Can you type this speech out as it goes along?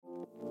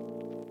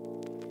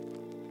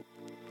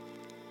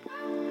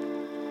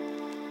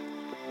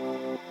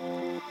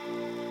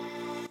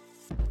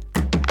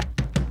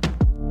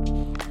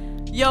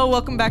Yo,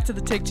 welcome back to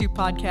the Take Two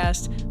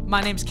podcast.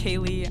 My name's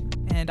Kaylee,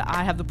 and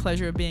I have the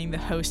pleasure of being the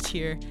host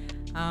here.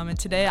 And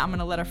today I'm going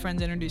to let our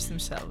friends introduce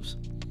themselves.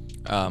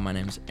 My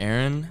name's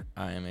Aaron.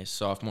 I am a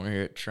sophomore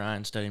here at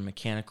Trine studying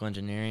mechanical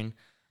engineering.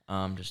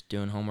 Just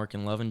doing homework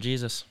and loving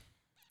Jesus.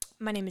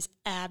 My name is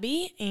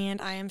Abby, and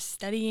I am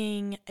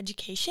studying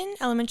education,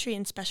 elementary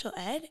and special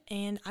ed,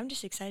 and I'm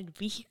just excited to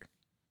be here.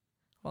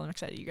 Well, I'm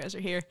excited you guys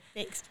are here.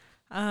 Thanks.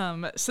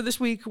 So this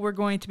week we're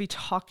going to be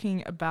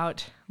talking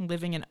about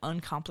living an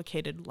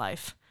uncomplicated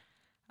life,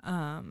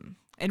 and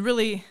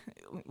really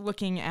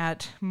looking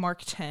at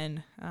Mark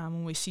 10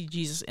 when we see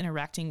Jesus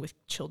interacting with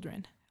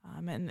children,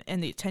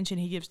 and the attention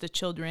he gives to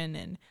children,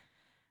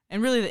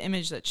 and really the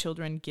image that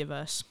children give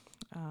us.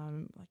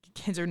 Like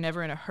kids are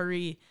never in a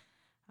hurry.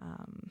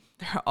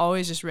 They're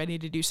always just ready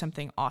to do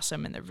something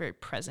awesome, and they're very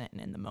present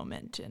and in the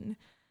moment. And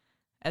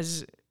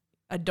as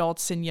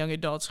adults and young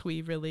adults,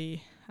 we've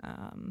really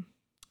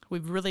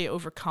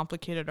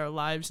overcomplicated our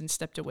lives and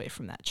stepped away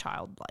from that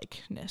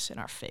childlikeness in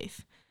our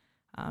faith,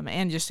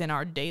 and just in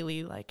our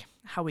daily, like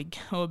how we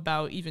go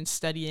about even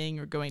studying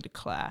or going to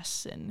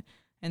class, and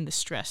the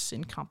stress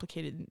and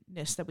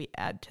complicatedness that we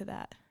add to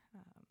that.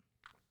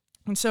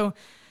 And so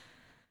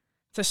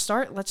to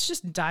start, let's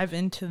just dive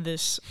into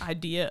this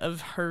idea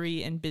of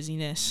hurry and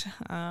busyness,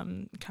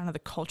 kind of the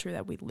culture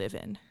that we live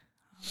in.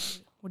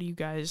 What do you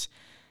guys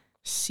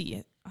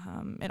see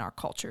in our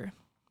culture?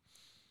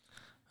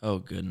 Oh,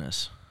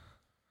 goodness.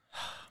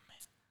 Man.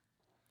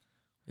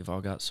 We've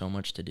all got so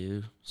much to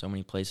do, so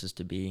many places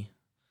to be.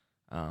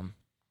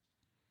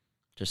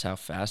 Just how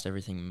fast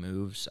everything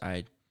moves.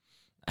 I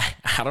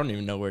don't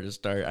even know where to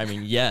start. I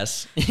mean,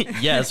 yes,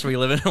 yes, we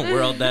live in a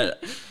world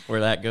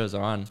where that goes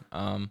on.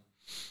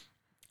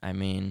 I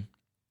mean,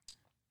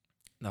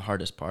 the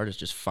hardest part is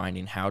just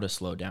finding how to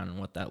slow down and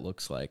what that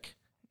looks like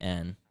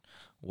and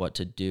what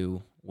to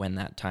do when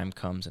that time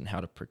comes and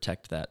how to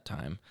protect that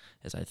time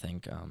is, I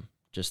think,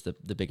 just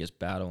the biggest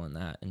battle in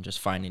that, and just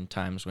finding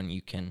times when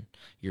you can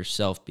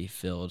yourself be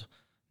filled,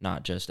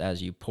 not just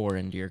as you pour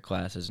into your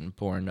classes and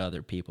pour into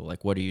other people.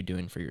 Like, what are you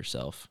doing for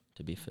yourself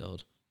to be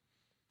filled?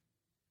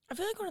 I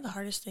feel like one of the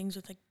hardest things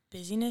with, like,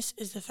 busyness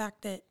is the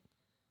fact that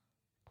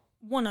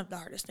one of the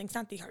hardest things,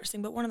 not the hardest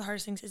thing, but one of the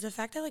hardest things is the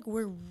fact that, like,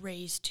 we're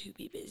raised to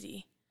be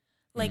busy.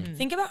 Like,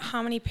 think about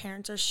how many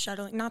parents are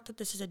shuttling, not that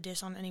this is a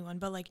diss on anyone,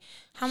 but, like,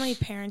 how many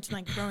parents,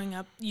 like, growing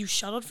up, you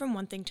shuttled from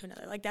one thing to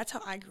another. Like, that's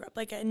how I grew up.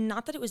 Like,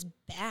 not that it was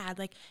bad.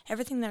 Like,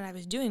 everything that I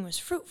was doing was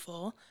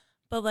fruitful,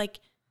 but, like,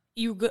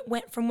 you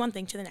went from one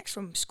thing to the next,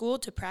 from school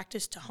to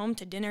practice to home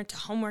to dinner to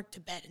homework to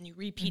bed, and you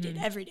repeated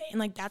every day. And,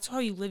 like, that's how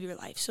you live your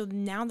life. So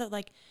now that,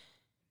 like,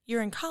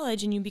 you're in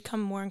college and you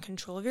become more in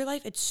control of your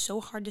life, it's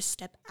so hard to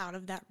step out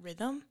of that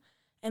rhythm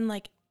and,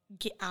 like,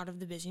 get out of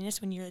the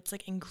busyness when it's,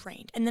 like,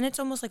 ingrained. And then it's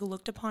almost, like,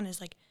 looked upon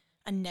as, like,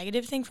 a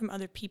negative thing from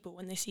other people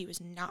when they see you as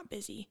not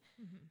busy.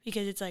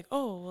 Because it's like,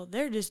 oh, well,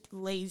 they're just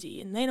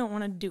lazy and they don't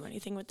want to do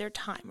anything with their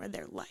time or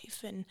their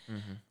life. And,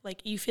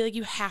 like, you feel like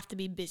you have to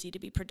be busy to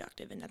be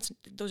productive. And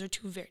those are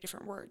two very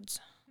different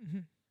words.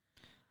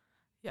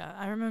 Yeah,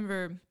 I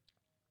remember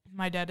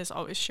my dad has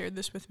always shared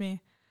this with me.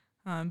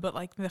 But,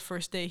 like, the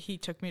first day he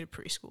took me to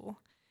preschool,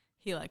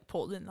 he, like,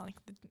 pulled in, like,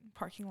 the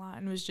parking lot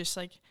and was just,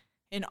 like,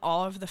 in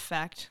awe of the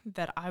fact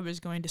that I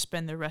was going to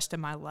spend the rest of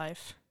my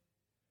life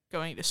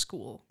going to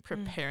school,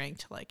 preparing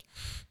to, like,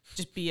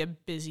 just be a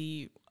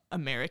busy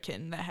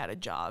American that had a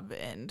job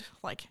and,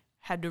 like,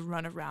 had to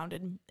run around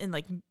and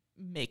like,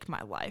 make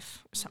my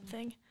life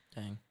something.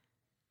 Dang.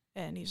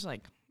 And he's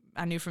like,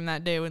 I knew from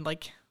that day when,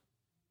 like,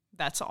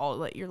 that's all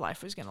that your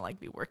life was going to, like,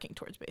 be working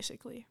towards,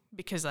 basically,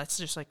 because that's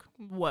just, like,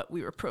 what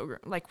we were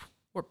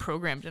we're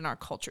programmed in our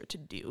culture to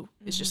do,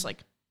 is just,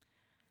 like,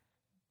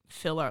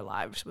 fill our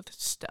lives with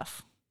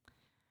stuff.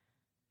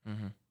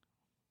 And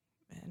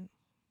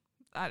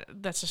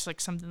that's just, like,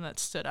 something that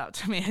stood out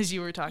to me as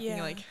you were talking.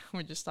 Like,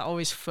 we're just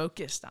always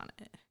focused on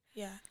it.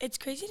 Yeah, it's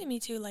crazy to me,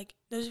 too. Like,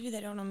 those of you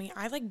that don't know me,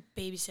 I, like,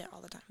 babysit all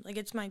the time. Like,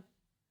 it's my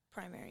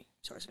primary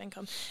source of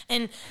income.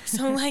 And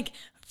so, like,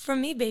 for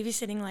me,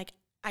 babysitting, like,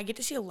 I get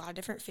to see a lot of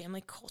different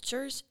family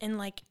cultures, and,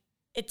 like,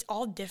 it's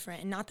all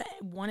different, and not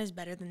that one is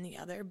better than the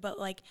other, but,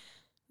 like,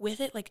 with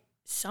it, like,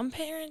 some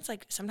parents,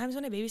 like, sometimes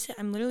when I babysit,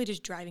 I'm literally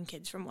just driving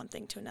kids from one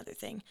thing to another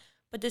thing.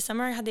 But this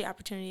summer, I had the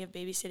opportunity of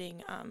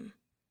babysitting,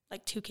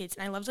 like, 2 kids,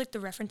 and I loved, like, the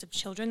reference of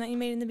children that you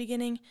made in the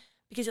beginning,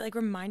 because it, like,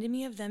 reminded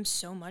me of them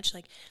so much.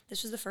 Like,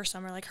 this was the first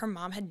summer, like, her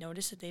mom had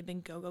noticed that they'd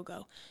been go, go,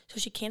 go. So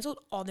she canceled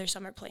all their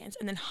summer plans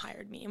and then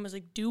hired me and was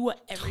like, do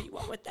whatever you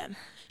want with them.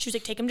 She was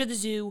like, take them to the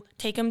zoo,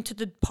 take them to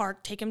the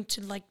park, take them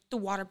to, like, the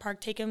water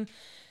park, take them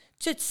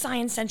to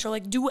Science Central,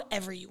 like, do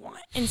whatever you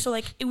want. And so,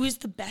 like, it was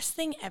the best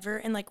thing ever.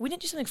 And, like, we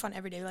didn't do something fun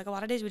every day. Like, a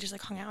lot of days we just,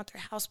 like, hung out at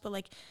their house. But,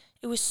 like,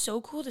 it was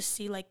so cool to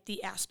see, like,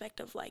 the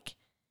aspect of, like,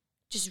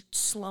 just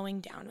slowing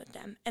down with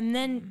them. And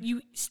then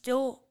you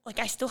still, like,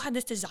 I still had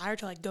this desire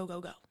to, like, go, go,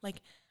 go.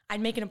 Like,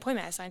 I'd make an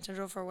appointment at Science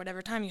Central for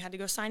whatever time you had to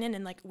go sign in,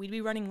 and, like, we'd be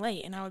running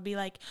late, and I would be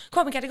like,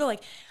 come on, we gotta go.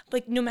 Like,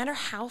 no matter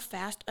how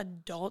fast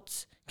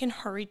adults can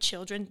hurry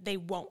children, they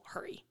won't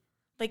hurry.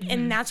 Like,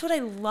 and that's what I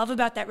love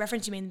about that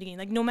reference you made in the beginning.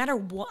 Like, no matter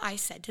what I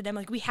said to them,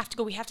 like, we have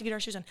to get our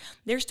shoes on.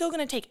 They're still going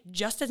to take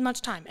just as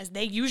much time as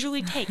they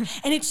usually take.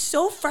 And it's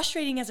so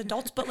frustrating as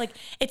adults, but like,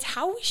 it's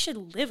how we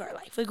should live our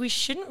life. Like, we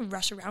shouldn't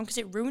rush around because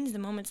it ruins the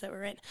moments that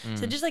we're in.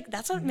 So just like,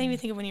 that's what made me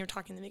think of when you were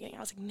talking in the beginning. I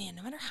was like, man,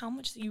 no matter how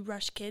much you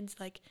rush kids,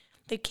 like,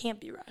 they can't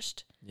be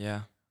rushed.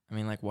 Yeah. I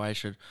mean, like, why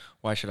should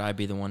I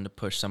be the one to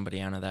push somebody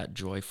out of that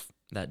joy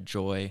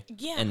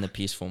in the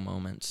peaceful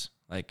moments?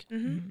 Like,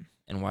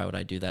 and why would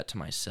I do that to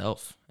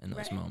myself in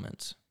those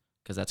moments?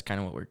 Because that's kind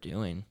of what we're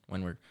doing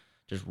when we're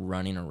just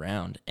running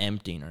around,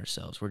 emptying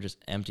ourselves. We're just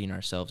emptying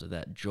ourselves of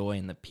that joy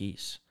and the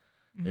peace.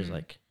 There's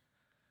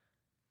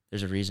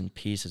a reason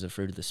peace is a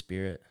fruit of the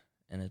Spirit,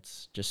 and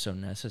it's just so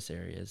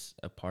necessary as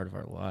a part of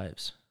our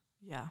lives.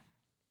 Yeah.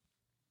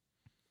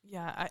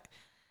 Yeah,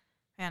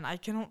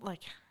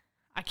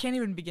 I can't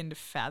even begin to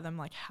fathom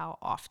like how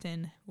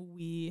often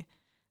we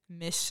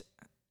miss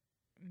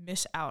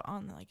out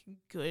on like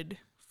good,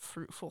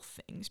 fruitful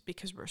things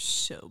because we're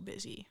so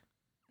busy.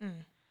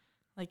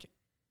 Like,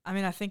 I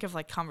mean, I think of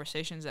like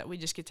conversations that we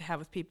just get to have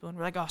with people and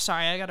we're like, oh,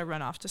 sorry, I got to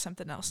run off to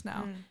something else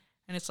now.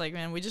 And it's like,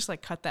 man, we just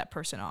like cut that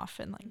person off,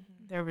 and like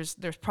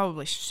there's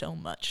probably so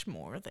much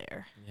more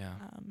there. Yeah.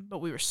 But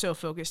we were so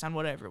focused on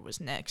whatever was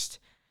next,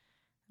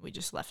 we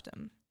just left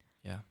them.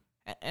 Yeah.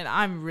 And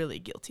I'm really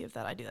guilty of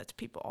that. I do that to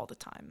people all the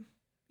time.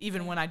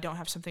 Even when I don't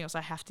have something else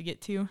I have to get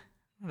to,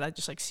 I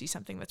just like see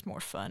something that's more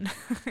fun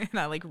and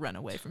I like run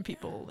away from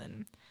people.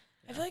 And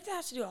I feel like that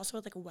has to do also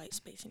with like a white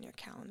space in your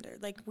calendar.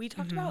 Like we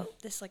talked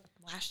about this like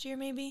last year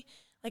maybe,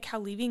 like how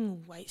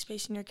leaving white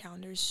space in your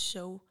calendar is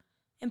so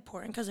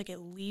important because like it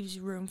leaves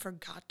room for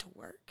God to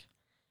work.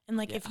 And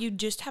like if you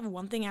just have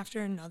one thing after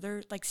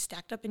another like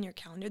stacked up in your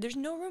calendar, there's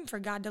no room for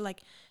God to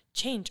like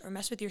change or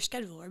mess with your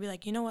schedule or be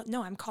like, you know what,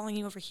 no, I'm calling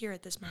you over here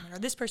at this moment, or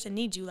this person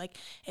needs you. Like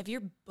if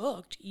you're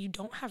booked, you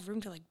don't have room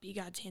to like be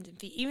God's hands and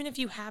feet. Even if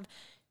you have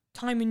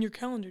time in your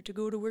calendar to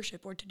go to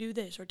worship or to do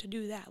this or to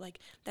do that, like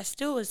that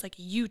still is like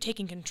you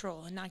taking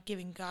control and not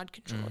giving God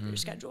control of your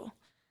schedule.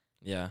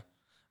 Yeah.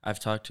 I've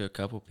talked to a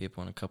couple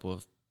people, and a couple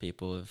of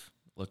people have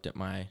looked at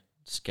my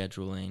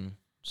scheduling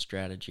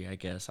strategy, I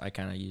guess. I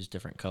kind of use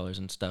different colors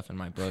and stuff in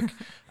my book.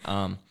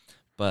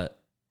 But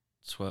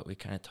it's what we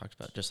kind of talked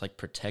about, just like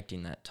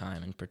protecting that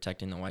time and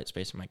protecting the white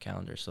space in my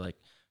calendar. So like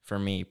for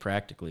me,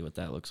 practically what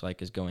that looks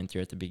like is going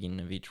through at the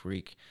beginning of each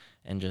week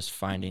and just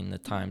finding the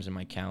times in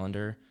my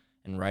calendar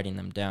and writing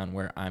them down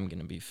where I'm going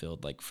to be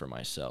filled like for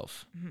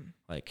myself,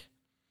 like,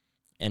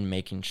 and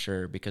making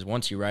sure, because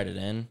once you write it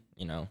in,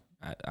 you know,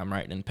 I'm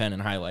writing in pen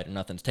and highlight and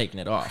nothing's taking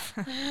it off.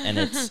 And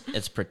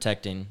it's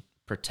protecting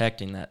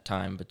that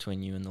time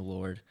between you and the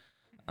Lord,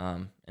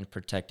 and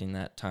protecting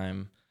that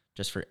time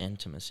just for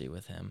intimacy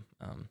with Him.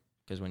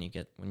 Because when you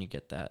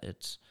get that,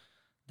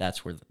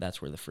 that's where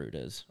the fruit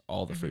is.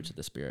 All the fruits of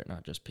the Spirit,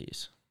 not just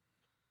peace.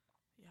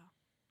 Yeah,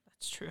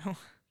 that's true.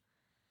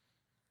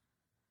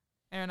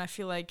 Aaron, I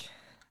feel like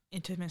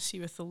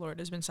intimacy with the Lord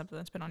has been something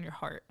that's been on your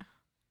heart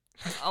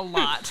a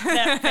lot.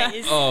 That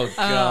face. Oh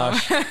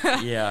gosh.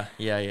 Yeah.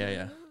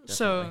 Definitely.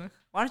 So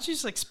why don't you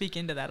just like speak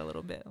into that a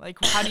little bit? Like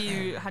how do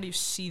you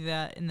see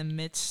that in the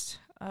midst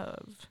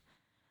of,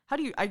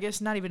 I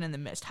guess not even in the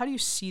midst, how do you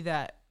see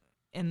that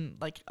in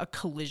like a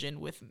collision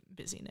with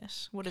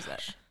busyness? What is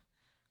that?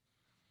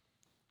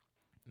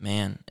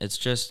 Man, it's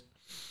just,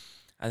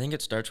 I think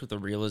it starts with the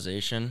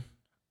realization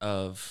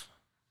of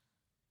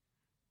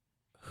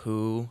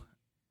who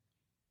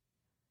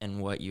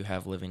and what you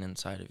have living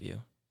inside of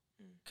you.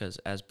 Because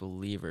as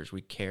believers, we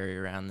carry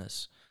around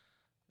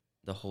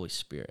the Holy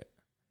Spirit.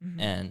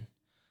 And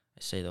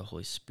I say the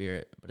Holy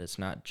Spirit, but it's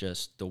not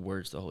just the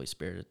words of the Holy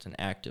Spirit. It's an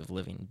active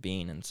living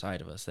being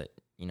inside of us that,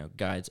 you know,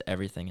 guides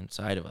everything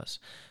inside of us.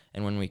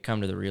 And when we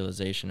come to the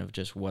realization of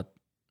just what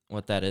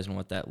that is and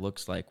what that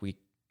looks like, we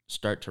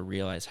start to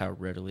realize how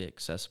readily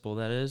accessible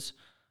that is.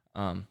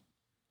 And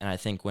I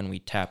think when we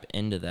tap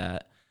into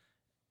that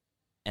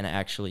and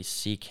actually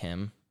seek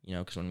Him, you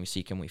know, because when we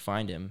seek Him, we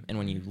find Him. And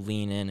when you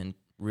lean in and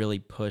really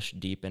push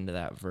deep into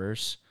that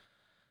verse,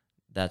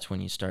 that's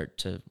when you start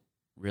to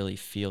really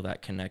feel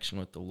that connection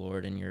with the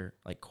Lord in your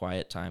like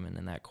quiet time and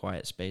in that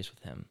quiet space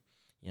with Him.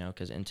 You know,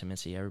 because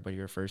intimacy, everybody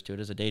refers to it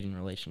as a dating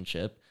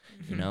relationship.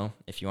 You know,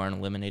 if you aren't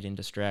eliminating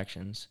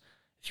distractions,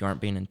 if you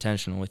aren't being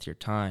intentional with your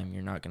time,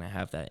 you're not going to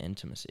have that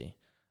intimacy.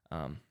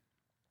 And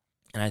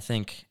I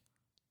think,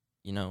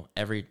 you know,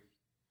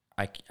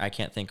 I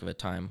can't think of a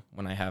time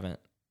when I haven't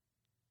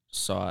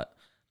sought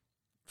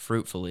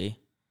fruitfully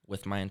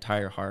with my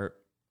entire heart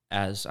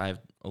as I've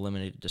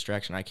eliminated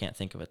distraction. I can't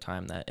think of a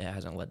time that it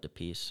hasn't led to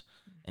peace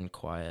and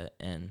quiet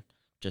and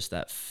just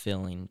that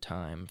filling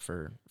time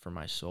for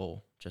my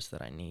soul, just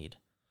that I need.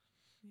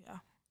 Yeah,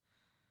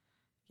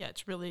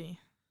 it's really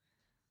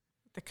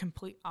the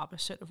complete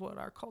opposite of what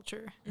our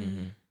culture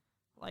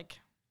like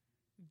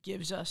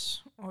gives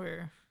us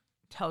or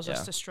tells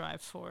us to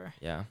strive for.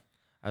 Yeah.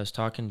 I've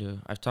talked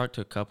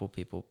to a couple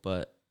people,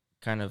 but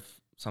kind of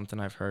something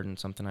I've heard and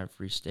something I've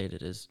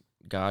restated is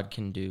God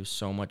can do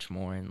so much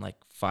more in like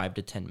 5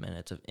 to 10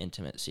 minutes of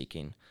intimate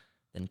seeking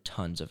than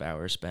tons of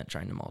hours spent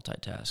trying to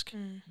multitask.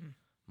 Mm.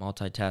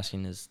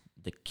 Multitasking is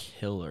the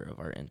killer of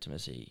our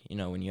intimacy. You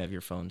know, when you have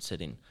your phone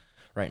sitting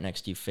right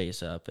next to you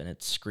face up and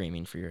it's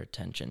screaming for your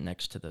attention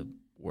next to the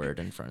word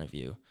in front of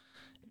you,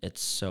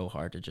 it's so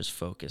hard to just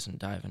focus and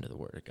dive into the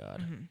word of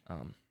God.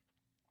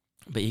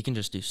 But you can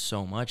just do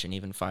so much in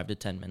even 5 to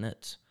 10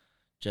 minutes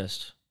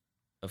just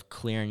of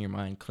clearing your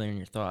mind, clearing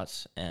your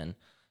thoughts. And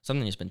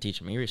something he's been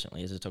teaching me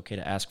recently is it's okay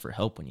to ask for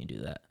help when you do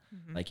that.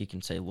 Like you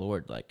can say,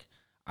 Lord, like,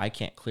 I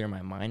can't clear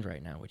my mind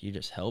right now. Would you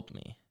just help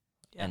me?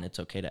 Yeah. And it's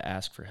okay to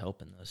ask for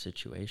help in those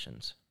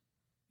situations.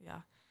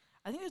 Yeah.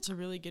 I think that's a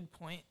really good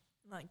point.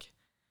 Like,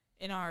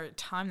 in our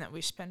time that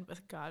we spend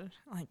with God,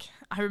 like,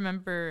 I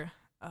remember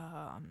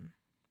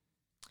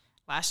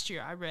last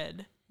year I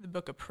read the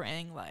book of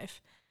Praying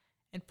Life,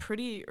 and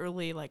pretty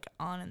early, like,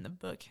 on in the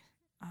book,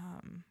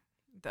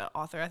 the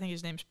author, I think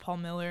his name's Paul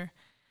Miller,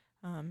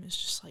 is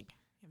just like,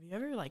 have you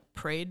ever, like,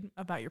 prayed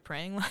about your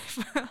praying life?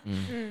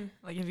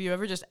 Like, have you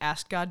ever just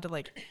asked God to,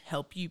 like,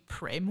 help you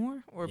pray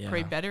more or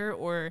pray better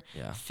or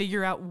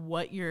figure out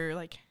what your,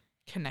 like,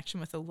 connection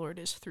with the Lord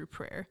is through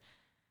prayer?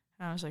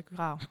 And I was like,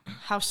 wow,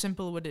 how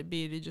simple would it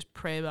be to just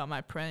pray about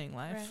my praying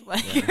life?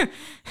 Right.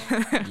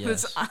 Like,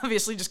 it's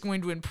obviously just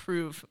going to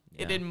improve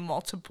it in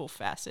multiple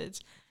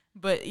facets,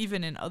 but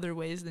even in other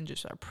ways than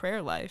just our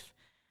prayer life,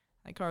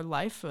 like our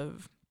life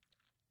of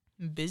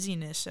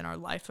busyness and our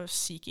life of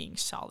seeking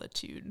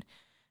solitude,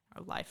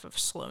 our life of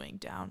slowing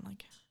down,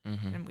 like,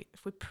 and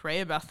if we pray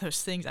about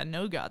those things, I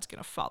know God's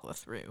going to follow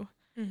through.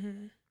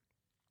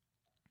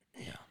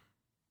 Yeah,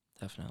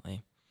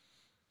 definitely.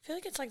 I feel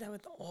like it's like that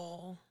with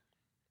all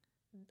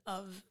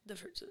of the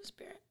fruits of the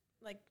Spirit.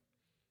 Like,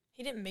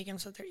 he didn't make them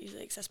so they're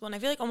easily accessible. And I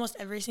feel like almost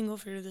every single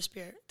fruit of the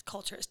Spirit, the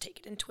culture has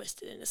taken and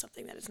twisted into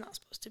something that it's not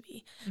supposed to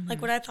be.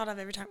 Like, what I thought of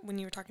every time when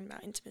you were talking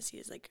about intimacy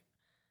is, like,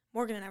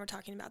 Morgan and I were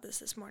talking about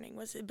this morning,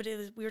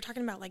 we were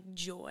talking about, like,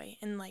 joy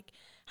and, like,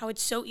 how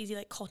it's so easy,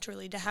 like,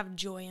 culturally to have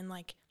joy in,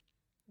 like,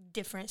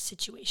 different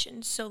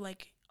situations. So,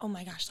 like, oh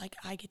my gosh, like,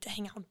 I get to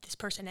hang out with this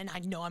person and I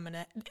know I'm going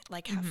to,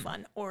 like, have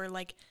fun. Or,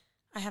 like,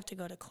 I have to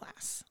go to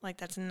class. Like,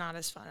 that's not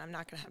as fun. I'm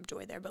not going to have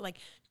joy there. But, like,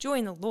 joy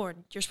in the Lord,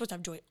 you're supposed to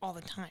have joy all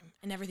the time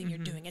in everything you're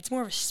doing. It's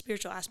more of a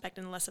spiritual aspect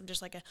and less of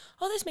just, like,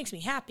 this makes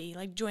me happy.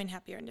 Like, joy and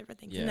happy are different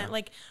things. And that,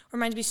 like,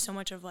 reminds me so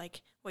much of,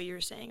 like, what you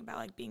were saying about,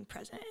 like, being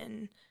present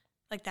and,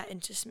 like, that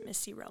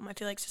intimacy realm. I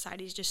feel like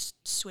society's just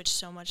switched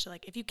so much to,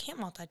 like, if you can't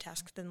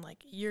multitask, then, like,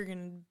 you're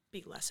going to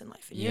be less in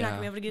life. And you're not going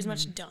to be able to get as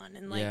much done.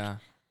 And, like... Yeah,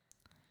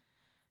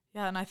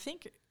 and I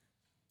think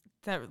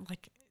that,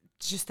 like...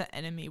 just the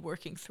enemy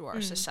working through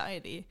our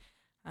society.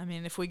 I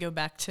mean, if we go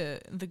back to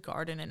the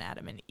garden and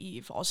Adam and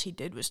Eve, all he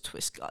did was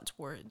twist God's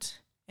words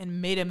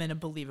and made them in a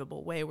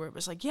believable way where it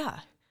was like, yeah,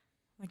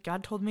 like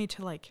God told me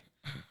to, like,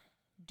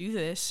 do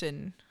this.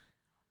 And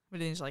but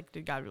he's like,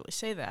 did God really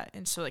say that?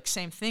 And so, like,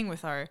 same thing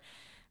with our,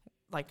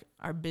 like,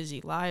 our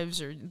busy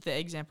lives, or the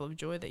example of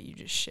joy that you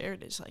just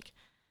shared is like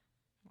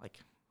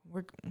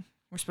we're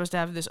supposed to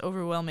have this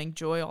overwhelming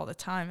joy all the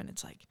time. And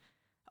it's like,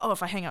 oh,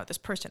 if I hang out with this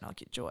person, I'll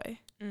get joy.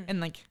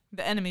 And, like,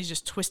 the enemy's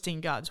just twisting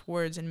God's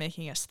words and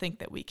making us think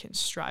that we can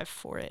strive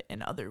for it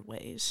in other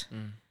ways.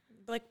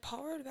 Like,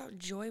 Paul wrote about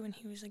joy when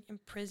he was, like, in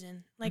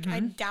prison. Like, I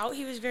doubt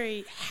he was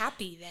very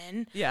happy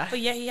then. Yeah.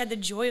 But yet he had the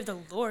joy of the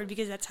Lord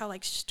because that's how,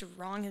 like,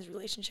 strong his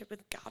relationship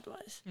with God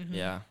was.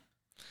 Yeah.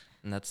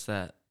 And that's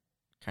that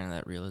kind of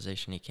that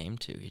realization he came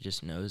to. He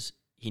just knows,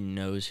 he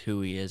knows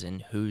who he is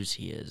and whose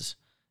he is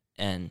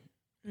and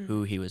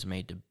who he was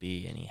made to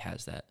be. And he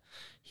has that.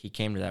 He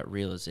came to that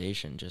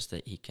realization just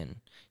that he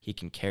can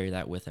carry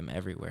that with him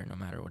everywhere, no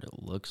matter what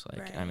it looks like.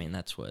 Right. I mean,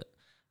 that's what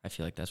I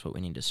feel like. That's what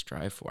we need to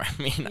strive for.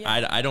 I mean,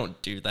 I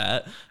don't do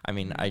that. I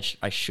mean,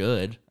 I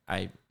should.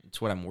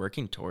 It's what I'm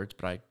working towards,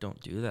 but I don't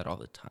do that all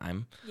the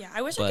time. Yeah,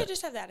 I wish I could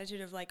just have the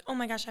attitude of, like, oh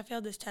my gosh, I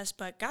failed this test,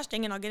 but gosh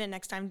dang it, I'll get it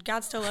next time.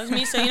 God still loves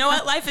me, so you know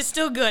what? Life is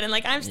still good, and,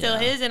 like, I'm still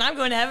his, and I'm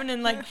going to heaven,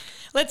 and, like,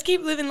 let's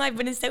keep living life.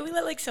 But instead, we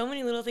let, like, so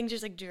many little things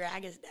just, like,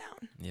 drag us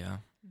down. Yeah.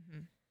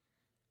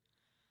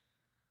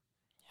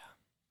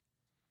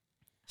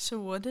 So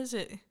what does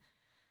it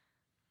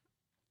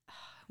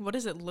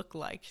look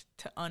like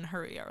to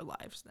unhurry our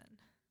lives then?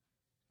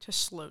 To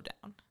slow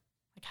down?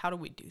 Like, how do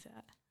we do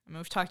that? I mean,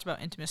 we've talked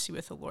about intimacy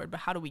with the Lord,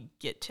 but how do we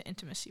get to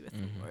intimacy with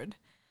the Lord?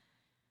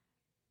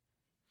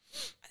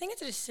 I think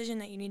it's a decision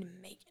that you need to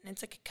make, and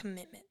it's like a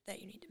commitment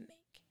that you need to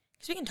make.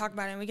 Because we can talk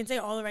about it, and we can say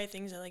all the right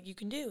things that, like, you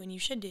can do and you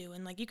should do,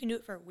 and, like, you can do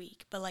it for a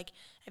week. But, like,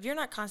 if you're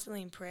not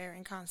constantly in prayer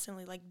and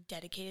constantly, like,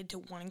 dedicated to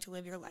wanting to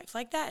live your life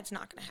like that, it's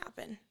not going to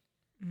happen.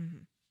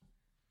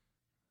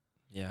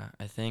 Yeah,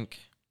 I think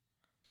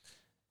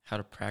how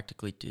to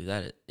practically do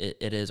that,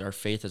 it is our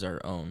faith is our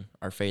own.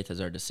 Our faith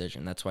is our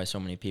decision. That's why so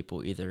many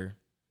people either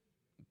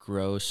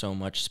grow so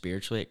much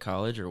spiritually at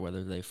college or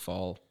whether they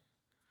fall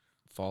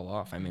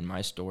off. I mean,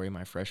 my story,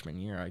 my freshman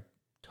year, I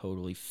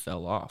totally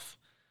fell off.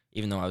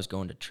 Even though I was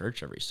going to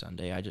church every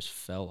Sunday, I just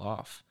fell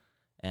off.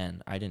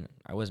 And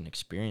I wasn't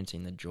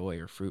experiencing the joy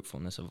or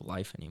fruitfulness of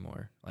life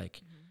anymore.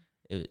 Like,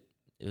 it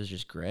was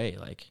just gray.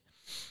 Like,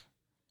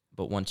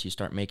 But once you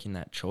start making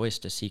that choice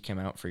to seek him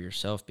out for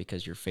yourself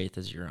because your faith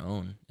is your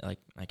own,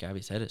 like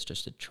Abby said, it's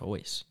just a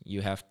choice.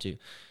 You have to,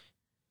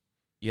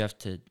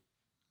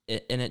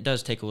 and it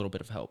does take a little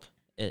bit of help.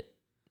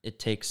 It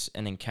takes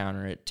an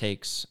encounter. It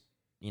takes,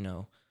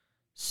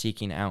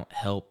 seeking out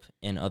help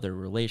in other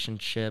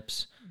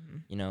relationships.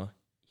 Mm-hmm.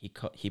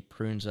 He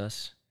prunes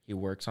us. He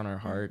works on our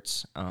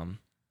hearts.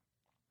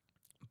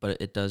 But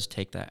it does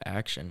take that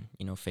action.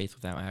 Faith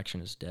without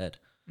action is dead.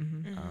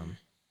 Mm-hmm.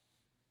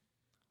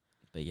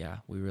 But yeah,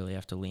 we really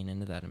have to lean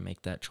into that and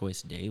make that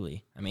choice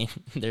daily. I mean,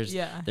 there's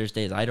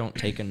days I don't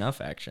take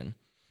enough action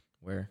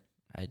where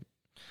I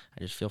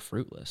just feel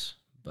fruitless.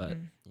 But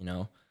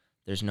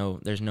there's no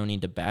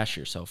need to bash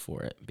yourself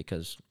for it,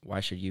 because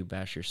why should you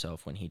bash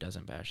yourself when he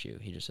doesn't bash you?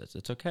 He just says,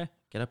 it's okay.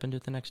 Get up and do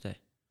it the next day.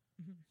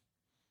 Mm-hmm.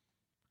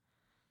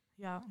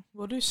 Yeah.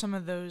 What do some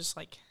of those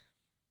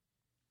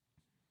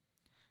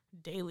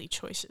daily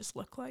choices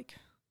look like?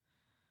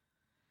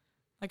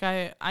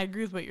 I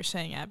agree with what you're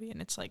saying, Abby, and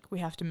it's we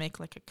have to make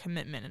a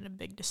commitment and a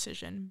big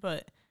decision,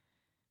 but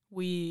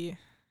we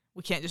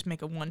can't just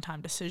make a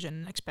one-time decision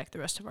and expect the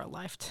rest of our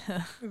life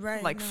to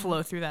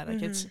flow through that.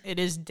 It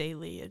is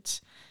daily.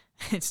 It's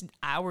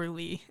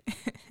hourly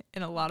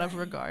in a lot of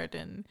regard.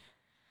 And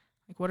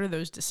what are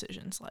those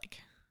decisions like?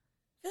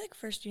 I feel like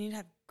first you need to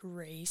have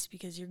grace,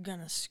 because you're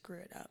gonna screw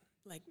it up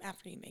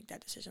after you make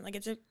that decision.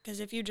 Because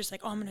if you're just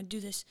I'm gonna do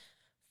this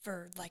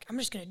I'm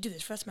just gonna do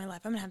this for the rest of my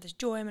life, I'm gonna have this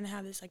joy, I'm gonna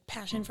have this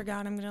passion for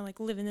God, I'm gonna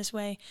live in this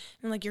way,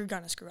 and you're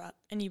gonna screw up,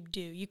 and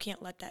you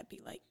can't let that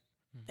be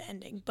the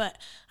ending. But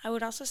I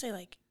would also say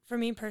for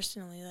me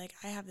personally,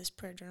 I have this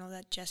prayer journal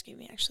that Jess gave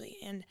me actually,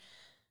 and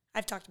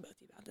I've talked to both of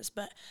you about this,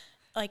 but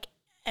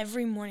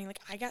every morning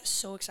I got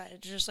so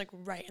excited to just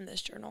write in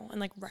this journal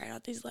and write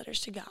out these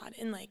letters to God,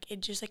 and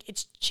it just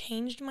it's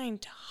changed my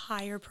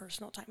entire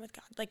personal time with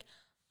God.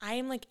 I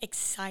am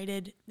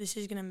excited. This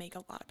is gonna make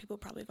a lot of people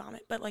probably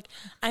vomit, but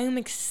I am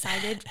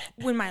excited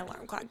when my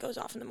alarm clock goes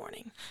off in the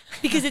morning,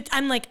 because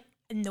I'm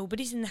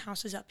nobody's in the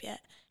house is up yet,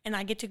 and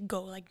I get to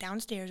go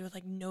downstairs with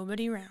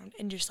nobody around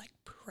and just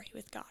pray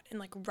with God and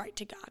write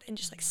to God and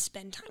just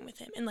spend time with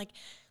him. And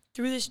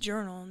through this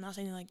journal, I'm not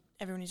saying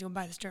everyone needs to go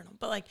buy this journal,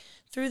 but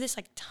through this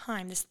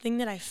time, this thing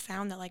that I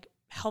found that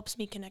helps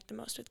me connect the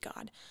most with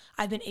God,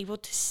 I've been able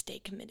to stay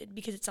committed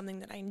because it's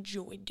something that I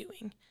enjoy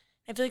doing.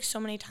 I feel so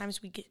many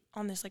times we get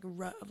on this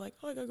rut of I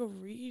gotta go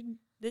read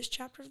this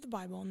chapter of the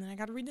Bible, and then I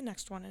gotta read the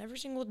next one, and every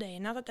single day.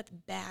 And not that that's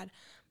bad,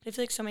 but I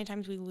feel so many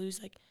times we lose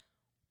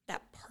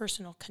that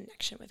personal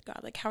connection with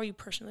God. How are you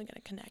personally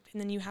gonna connect? And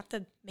then you have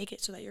to make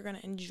it so that you're gonna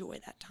enjoy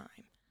that time.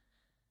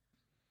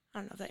 I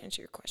don't know if that answers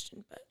your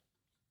question, but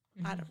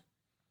I don't.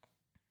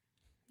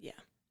 Yeah.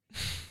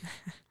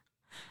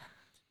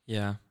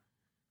 Yeah.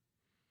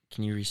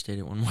 Can you restate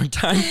it one more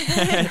time?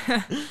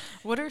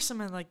 What are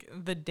some of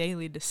the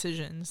daily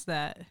decisions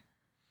that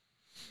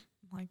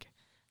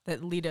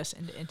that lead us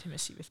into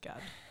intimacy with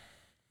God?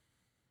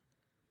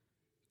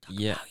 Talk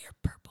about your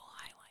purple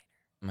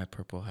highlighter. My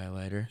purple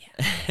highlighter.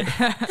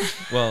 Yeah.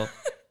 Well,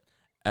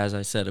 as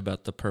I said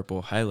about the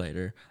purple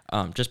highlighter,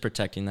 just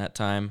protecting that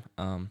time,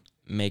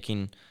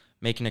 making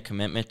a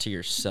commitment to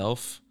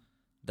yourself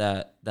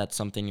that that's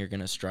something you're going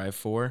to strive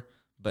for,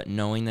 but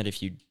knowing that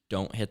if you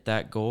don't hit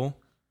that goal,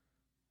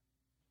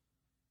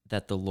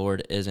 that the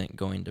Lord isn't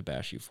going to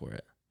bash you for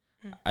it.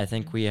 Mm-hmm. I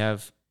think we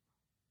have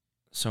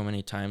so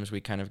many times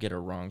we kind of get a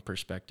wrong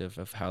perspective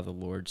of how the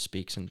Lord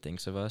speaks and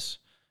thinks of us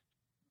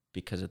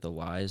because of the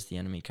lies the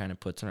enemy kind of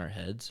puts in our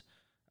heads.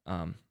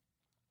 But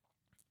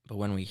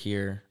when we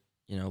hear,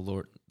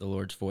 the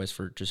Lord's voice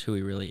for just who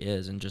he really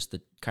is and just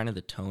the kind of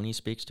the tone he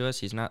speaks to us,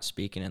 he's not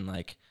speaking in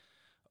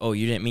oh,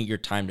 you didn't meet your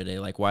time today.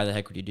 Why the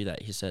heck would you do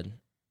that? He said,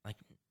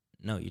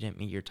 no, you didn't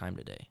meet your time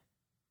today.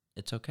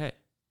 It's okay.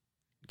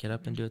 Get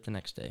up and do it the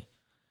next day.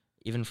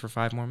 Even for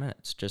 5 more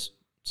minutes, just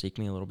seek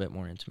me a little bit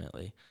more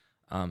intimately.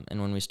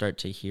 And when we start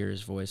to hear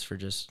his voice for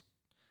just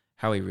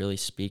how he really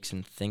speaks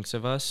and thinks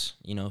of us,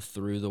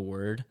 through the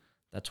word,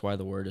 that's why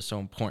the word is so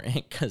important,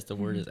 because the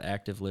word is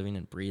active, living,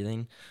 and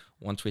breathing.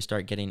 Once we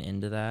start getting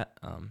into that,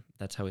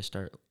 that's how we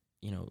start,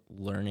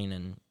 learning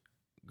and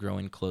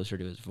growing closer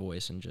to his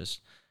voice and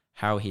just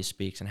how he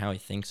speaks and how he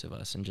thinks of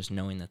us, and just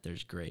knowing that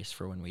there's grace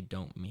for when we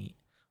don't meet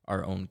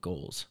our own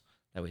goals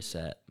that we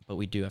set. But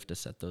we do have to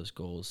set those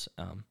goals.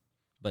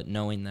 But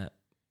knowing that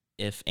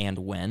if and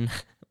when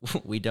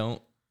we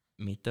don't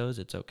meet those,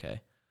 it's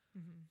okay.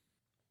 Mm-hmm.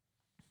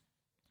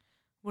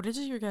 What is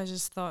your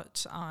guys'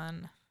 thoughts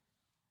on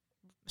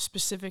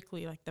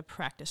specifically the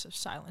practice of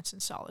silence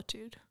and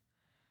solitude?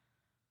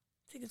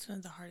 I think it's one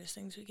of the hardest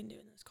things we can do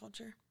in this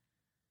culture.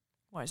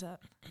 Why is that?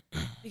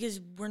 Because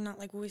we're not,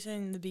 what we said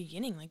in the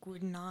beginning, we're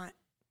not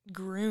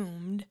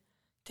groomed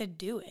to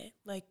do it.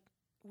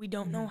 We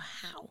don't know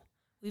how.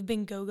 We've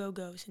been go, go,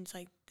 go since,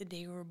 the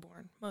day we were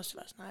born. Most of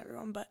us, not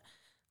everyone, but,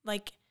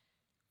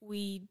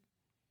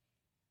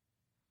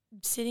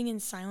 sitting in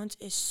silence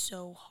is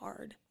so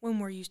hard when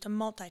we're used to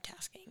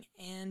multitasking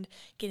and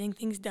getting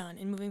things done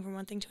and moving from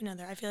one thing to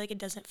another. I feel it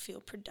doesn't feel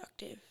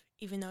productive,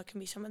 even though it can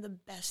be some of the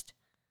best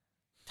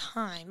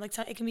time. Like,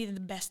 so it can be the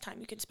best time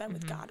you can spend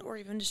with God, or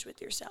even just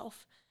with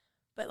yourself.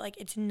 But, like,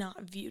 it's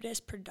not viewed as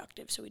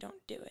productive, so we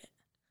don't do it.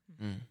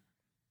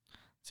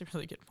 That's a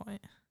really good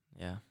point.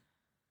 Yeah.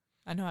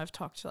 I know I've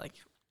talked to, like,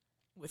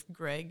 with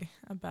Greg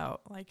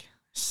about, like,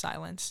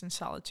 silence and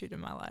solitude in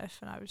my life,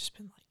 and I've just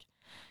been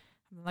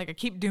like, I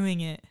keep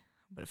doing it,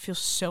 but it feels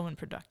so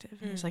unproductive.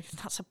 And it's like,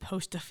 it's not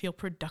supposed to feel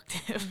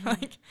productive.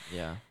 Like,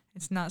 Yeah.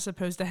 it's not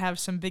supposed to have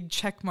some big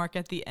check mark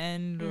at the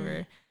end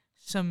or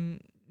some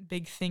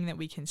big thing that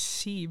we can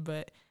see,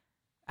 but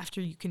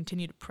after you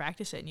continue to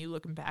practice it and you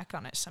look back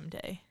on it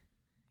someday,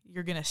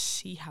 you're going to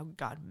see how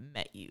God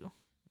met you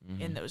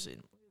in those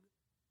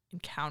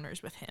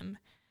encounters with him.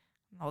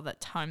 All that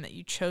time that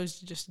you chose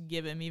to just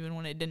give him, even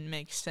when it didn't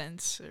make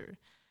sense or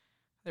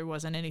there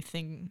wasn't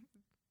anything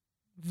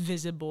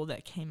visible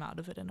that came out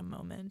of it in a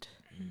moment.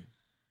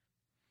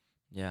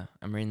 Yeah,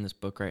 I'm reading this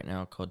book right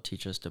now called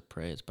Teach Us to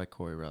Pray. It's by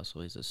Corey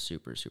Russell. He's a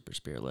super, super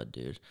spirit-led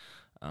dude.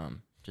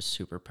 Just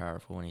super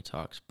powerful when he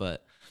talks.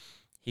 But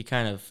he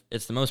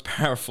it's the most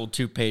powerful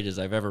 2 pages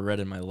I've ever read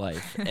in my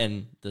life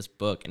in this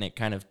book. And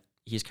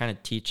he's kind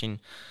of teaching,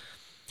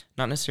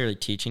 not necessarily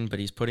teaching, but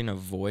he's putting a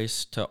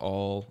voice to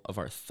all of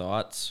our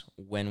thoughts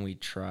when we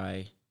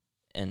try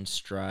and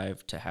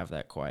strive to have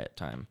that quiet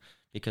time.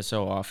 Because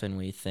so often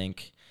we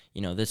think,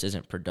 this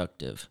isn't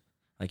productive.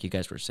 Like you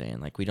guys were saying,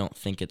 like we don't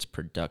think it's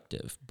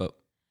productive, but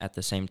at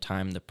the same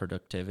time, the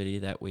productivity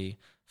that we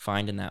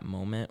find in that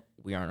moment,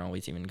 we aren't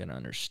always even going to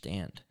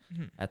understand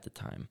at the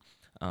time.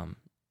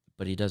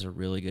 But he does a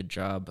really good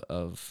job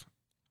of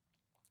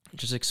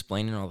just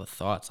explaining all the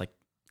thoughts. Like,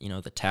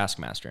 the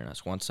taskmaster in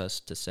us wants us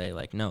to say,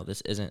 like, no,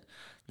 this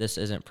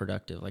isn't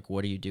productive. Like,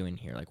 what are you doing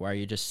here? Like, why are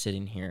you just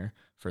sitting here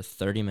for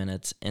 30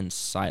 minutes in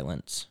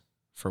silence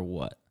for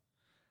what?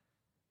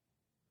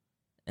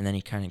 And then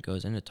he kind of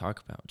goes in to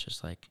talk about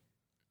just like,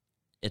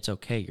 it's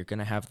okay. You're going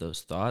to have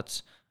those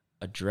thoughts,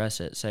 address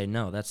it, say,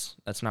 no, that's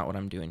not what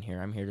I'm doing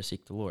here. I'm here to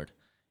seek the Lord,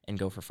 and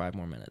go for 5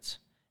 more minutes.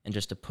 And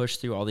just to push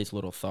through all these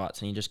little thoughts.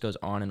 And he just goes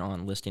on and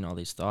on listing all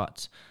these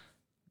thoughts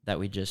that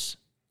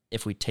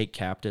if we take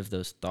captive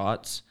those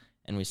thoughts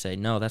and we say,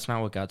 no, that's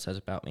not what God says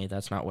about me.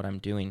 That's not what I'm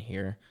doing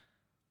here.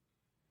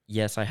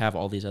 Yes, I have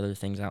all these other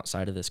things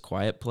outside of this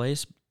quiet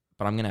place,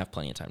 but I'm going to have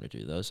plenty of time to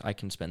do those. I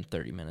can spend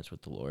 30 minutes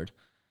with the Lord.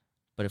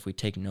 But if we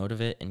take note of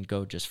it and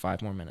go just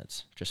 5 more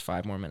minutes,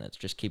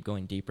 just keep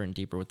going deeper and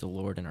deeper with the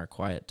Lord in our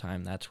quiet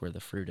time, that's where the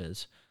fruit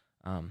is.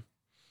 And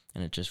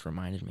it just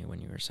reminded me when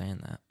you were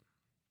saying that.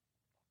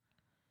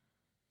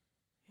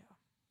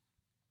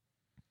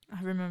 Yeah.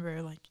 I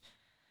remember, like,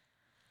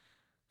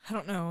 I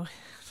don't know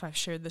if I've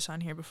shared this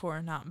on here before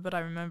or not, but I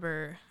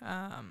remember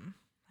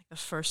like the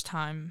first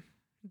time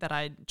that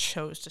I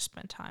chose to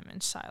spend time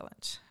in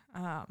silence.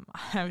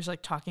 I was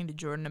like talking to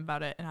Jordan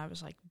about it, and I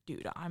was like,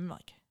 dude, I'm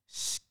like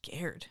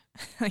scared.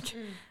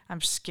 I'm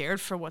scared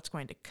for what's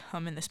going to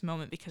come in this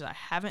moment because I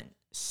haven't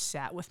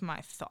sat with my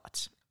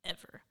thoughts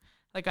ever.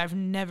 Like, I've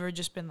never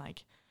just been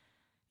like,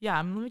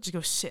 let me just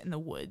go sit in the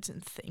woods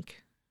and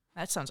think.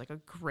 That sounds like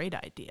a great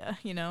idea,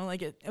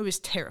 Like, it was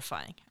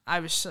terrifying. I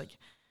was like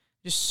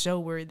just so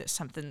worried that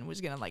something was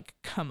gonna like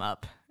come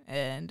up,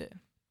 and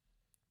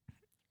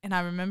I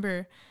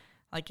remember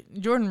like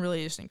Jordan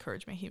really just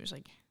encouraged me. He was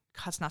like,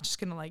 God's not just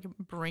going to like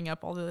bring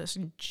up all of this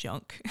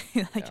junk.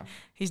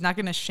 He's not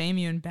going to shame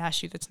you and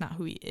bash you. That's not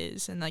who he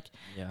is. And like,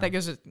 that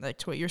goes like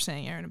to what you're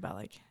saying, Aaron, about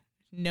like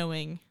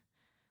knowing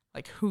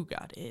like who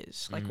God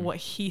is, like what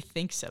he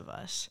thinks of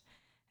us.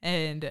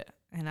 And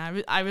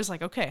I was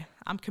like, okay,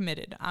 I'm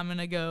committed. I'm going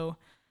to go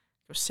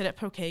sit at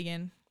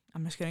Pokagon.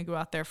 I'm just going to go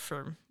out there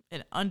for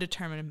an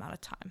undetermined amount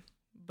of time,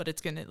 but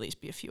it's going to at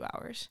least be a few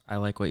hours. I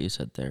like what you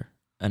said there.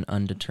 An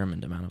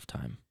undetermined amount of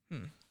time.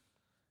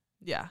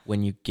 Yeah.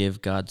 When you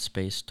give God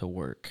space to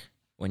work,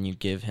 when you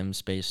give him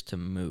space to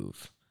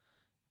move,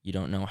 you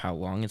don't know how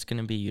long it's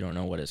going to be. You don't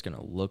know what it's going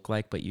to look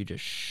like, but you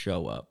just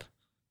show up.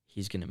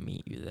 He's going to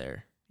meet you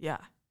there. Yeah.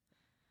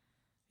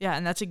 Yeah,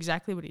 and that's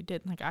exactly what he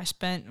did. Like, I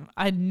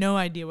had no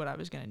idea what I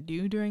was going to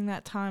do during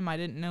that time. I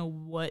didn't know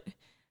what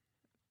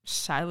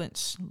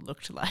silence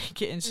looked like.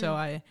 And so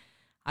I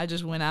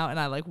just went out and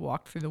I like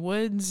walked through the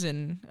woods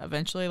and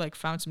eventually like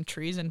found some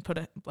trees and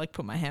put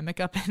my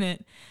hammock up in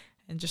it.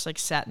 And just like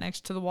sat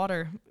next to the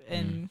water,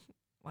 and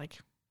like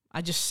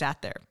I just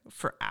sat there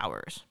for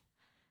hours.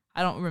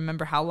 I don't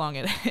remember how long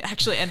it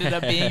actually ended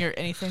up being or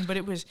anything, but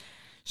it was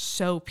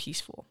so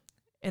peaceful.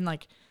 And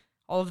like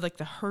all of like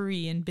the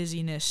hurry and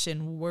busyness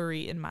and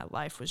worry in my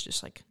life was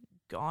just like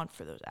gone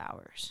for those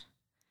hours.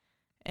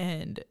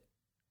 And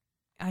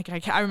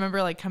like I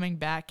remember like coming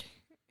back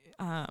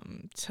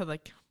to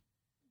like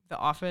the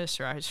office,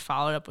 or I just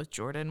followed up with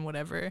Jordan,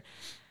 whatever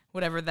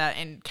that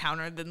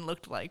encounter then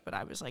looked like. But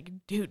I was like,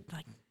 dude,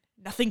 like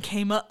nothing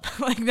came up.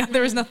 Like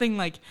there was nothing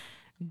like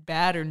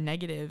bad or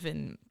negative.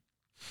 And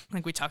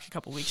like we talked a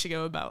couple weeks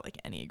ago about like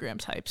Enneagram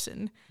types,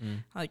 and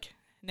like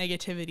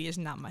negativity is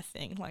not my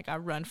thing. Like I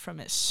run from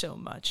it so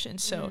much. And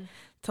so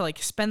to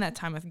like spend that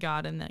time with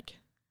God and like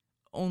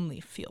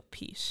only feel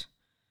peace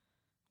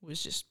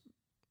was just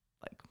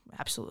like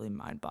absolutely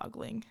mind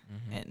boggling.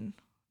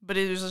 But but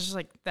it was just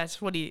like,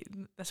 that's what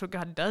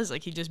God does.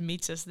 Like, he just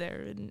meets us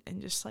there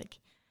and just like,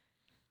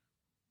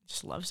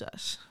 just loves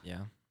us.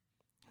 Yeah.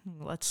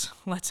 Let's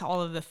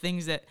all of the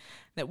things that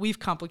we've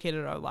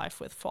complicated our life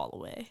with fall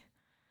away.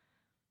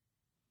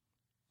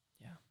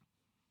 Yeah.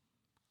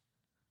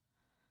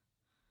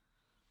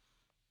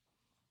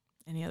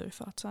 Any other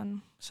thoughts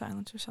on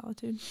silence or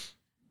solitude?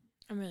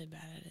 I'm really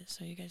bad at it,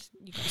 so you guys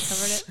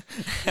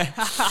covered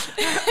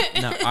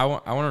it. No, I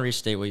want to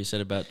restate what you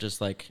said about just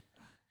like,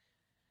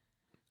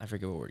 I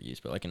forget what word you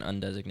used, but like an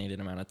undesignated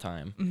amount of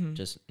time,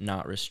 just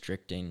not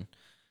restricting,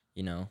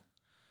 the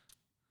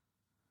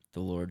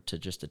Lord to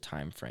just a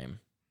time frame.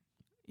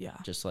 Yeah.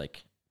 Just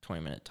like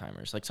 20-minute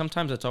timers. Like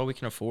sometimes that's all we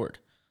can afford.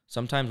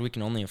 Sometimes we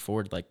can only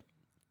afford like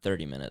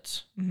 30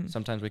 minutes.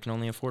 Sometimes we can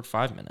only afford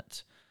 5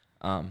 minutes.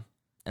 And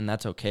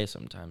that's okay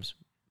sometimes.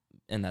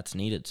 And that's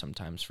needed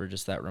sometimes for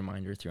just that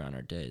reminder throughout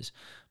our days.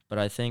 But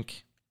I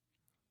think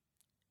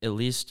at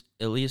least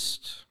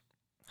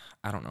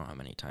I don't know how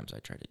many times I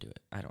try to do it.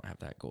 I don't have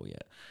that goal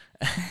yet.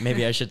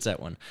 Maybe I should set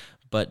one.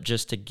 But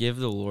just to give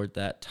the Lord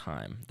that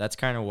time. That's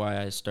kind of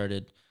why I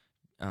started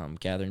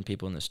gathering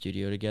people in the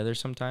studio together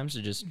sometimes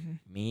to just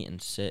meet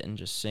and sit and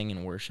just sing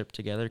and worship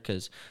together,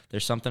 because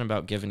there's something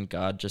about giving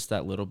God just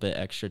that little bit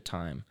extra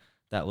time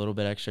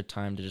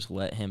to just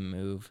let him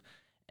move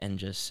and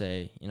just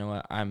say, you know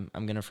what, I'm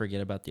going to forget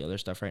about the other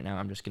stuff right now.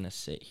 I'm just going to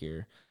sit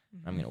here.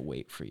 I'm going to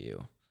wait for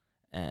you.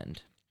 And,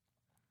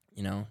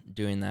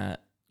 doing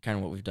that, kind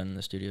of what we've done in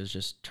the studio is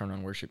just turn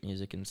on worship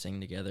music and sing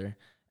together.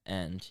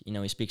 And,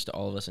 he speaks to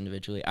all of us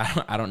individually.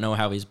 I don't know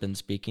how he's been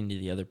speaking to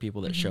the other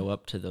people that show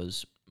up to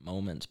those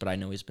moments, but I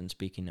know he's been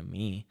speaking to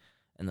me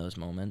in those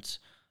moments.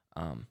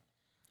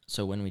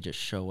 So when we just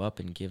show up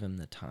and give him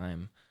the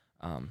time,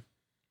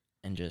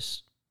 and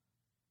just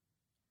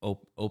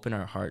open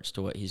our hearts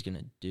to what he's going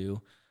to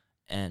do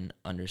and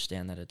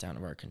understand that it's out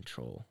of our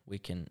control,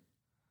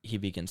 he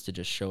begins to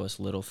just show us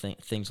little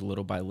things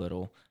little by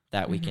little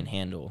that we can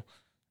handle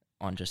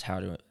on just how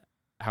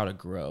to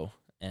grow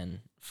and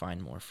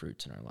find more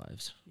fruits in our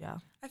lives. Yeah.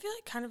 I feel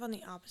like kind of on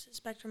the opposite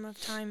spectrum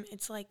of time,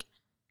 it's like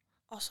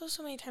also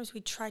so many times we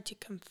try to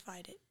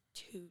confide it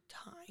to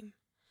time.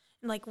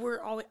 And like we're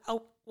always,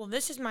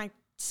 this is my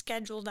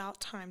scheduled out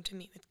time to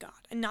meet with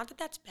God. And not that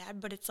that's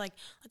bad, but it's like,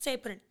 let's say I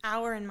put an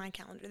hour in my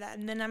calendar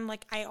and then I'm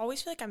like, I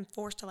always feel like I'm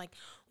forced to like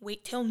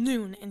wait till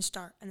noon and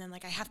start. And then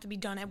like I have to be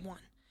done at 1.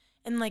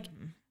 And like,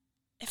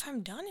 if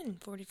I'm done in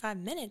 45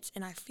 minutes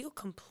and I feel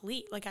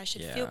complete, like I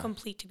should feel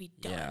complete to be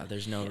done. Yeah,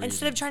 there's no reason.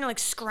 Instead of trying to like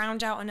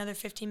scrounge out another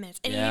 15 minutes.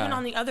 And even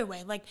on the other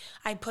way, like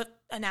I put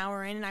an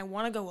hour in and I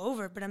want to go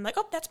over, but I'm like,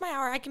 oh, that's my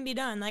hour. I can be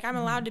done. Like I'm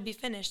allowed to be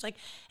finished. Like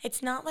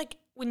it's not like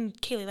when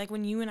Kaylee, like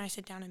when you and I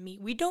sit down and meet,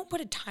 we don't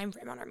put a time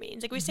frame on our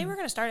meetings. Like we say we're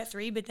going to start at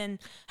 3, but then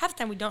half the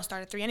time we don't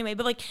start at 3 anyway.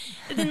 But like,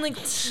 then like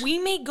we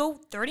may go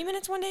 30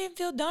 minutes one day and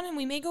feel done, and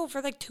we may go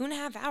for like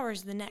 2.5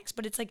 hours the next.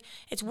 But it's like,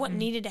 it's what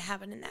needed to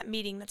happen in that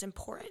meeting that's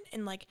important.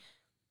 And like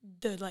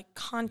the like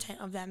content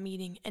of that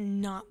meeting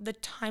and not the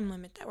time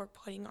limit that we're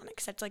putting on it.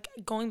 Because that's like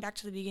going back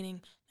to the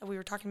beginning that we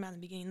were talking about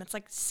in the beginning. That's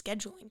like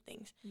scheduling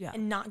things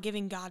and not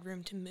giving God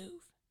room to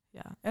move.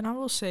 Yeah. And I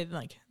will say,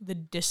 like, the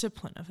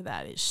discipline of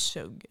that is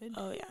so good.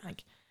 Oh, yeah.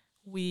 Like,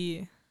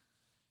 we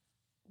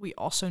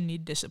also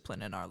need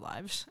discipline in our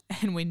lives,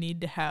 and we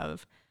need to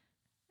have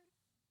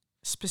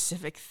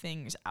specific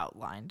things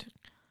outlined.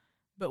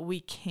 But we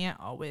can't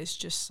always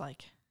just,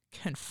 like,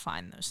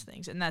 confine those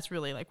things. And that's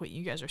really, like, what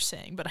you guys are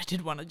saying. But I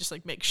did want to just,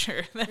 like, make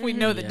sure that we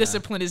know that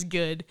discipline is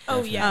good.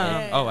 Oh,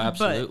 yeah. Oh,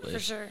 absolutely. For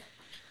sure.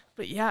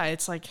 But, yeah,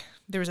 it's, like,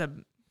 there's a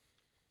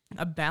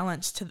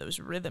balance to those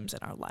rhythms in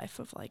our life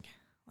of, like,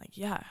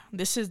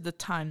 this is the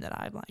time that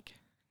I'm like,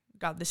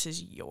 God, this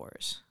is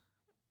yours.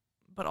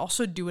 But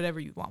also do whatever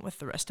you want with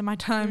the rest of my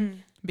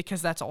time,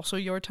 because that's also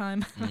your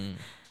time.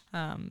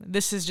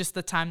 This is just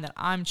the time that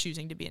I'm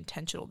choosing to be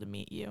intentional to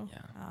meet you.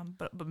 Yeah.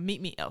 But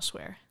meet me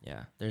elsewhere.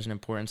 Yeah. There's an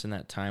importance in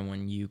that time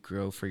when you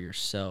grow for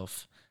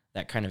yourself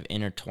that kind of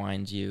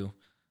intertwines you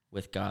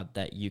with God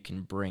that you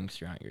can bring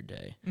throughout your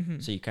day.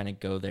 So you kind of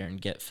go there and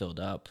get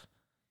filled up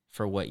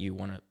for what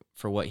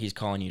he's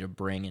calling you to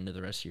bring into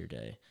the rest of your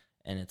day.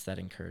 And it's that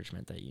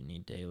encouragement that you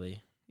need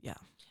daily. Yeah.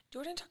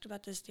 Jordan talked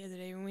about this the other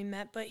day when we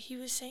met, but he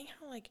was saying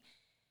how, like,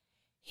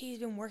 he's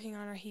been working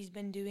on or he's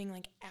been doing,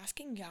 like,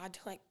 asking God to,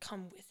 like,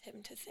 come with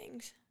him to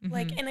things.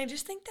 Like, and I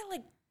just think that,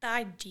 like, the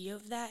idea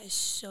of that is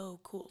so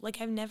cool. Like,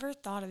 I've never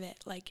thought of it.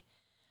 Like,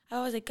 I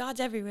was like,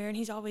 God's everywhere and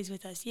he's always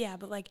with us. Yeah,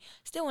 but, like,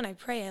 still when I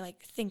pray, I,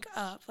 like, think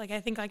up. Like,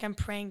 I think, like, I'm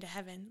praying to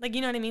heaven. Like,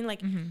 you know what I mean?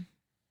 Like,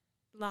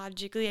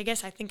 logically, I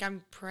guess I think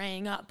I'm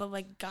praying up, but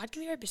like God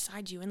can be right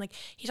beside you. And like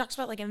he talks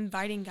about like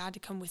inviting God to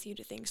come with you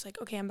to things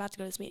like, okay, I'm about to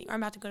go to this meeting or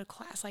I'm about to go to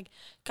class. Like,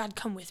 God,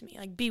 come with me,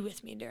 like be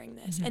with me during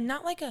this. And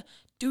not like a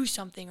do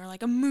something or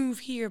like a move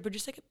here, but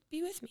just like a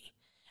be with me.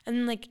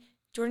 And like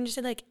Jordan just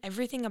said, like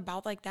everything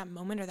about like that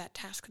moment or that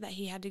task that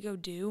he had to go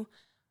do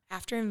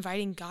after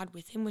inviting God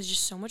with him was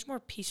just so much more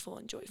peaceful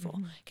and joyful.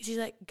 Because he's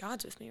like,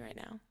 God's with me right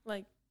now.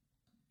 Like,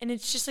 and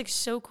it's just, like,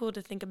 so cool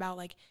to think about,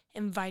 like,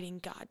 inviting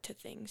God to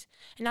things.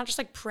 And not just,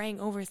 like,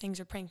 praying over things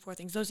or praying for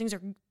things. Those things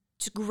are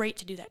it's great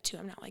to do that too.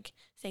 I'm not like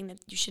saying that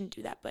you shouldn't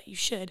do that, but you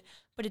should.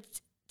 But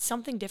it's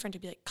something different to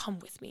be like, come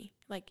with me,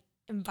 like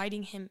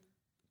inviting him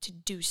to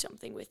do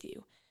something with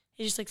you.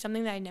 It's just like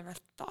something that I never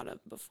thought of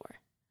before.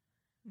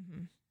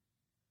 Mm-hmm.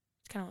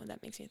 It's kind of what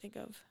that makes me think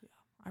of. Yeah,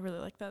 I really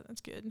like that.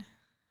 That's good.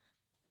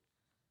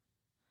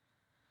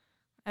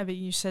 Abby,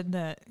 you said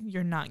that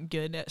you're not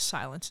good at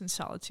silence and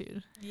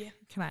solitude. Yeah.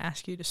 Can I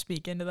ask you to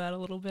speak into that a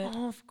little bit?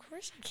 Oh, of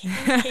course I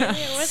can.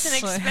 I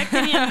wasn't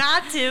expecting you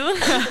not to.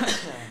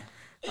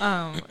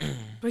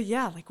 But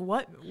yeah, like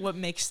what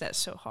makes that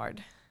so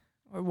hard?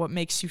 Or what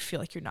makes you feel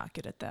like you're not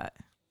good at that?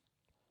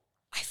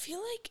 I feel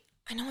like,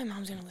 I know my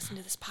mom's going to listen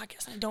to this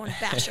podcast, and I don't want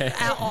to bash her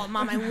at all.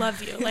 Mom, I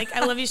love you. Like,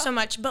 I love you so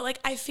much. But, like,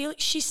 I feel like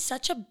she's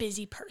such a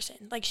busy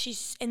person. Like,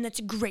 and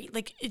that's great.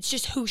 Like, it's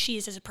just who she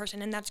is as a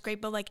person, and that's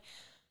great. But, like,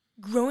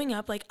 growing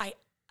up, like,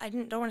 I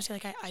don't want to say,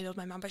 like, I idoled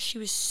my mom, but she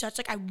was such,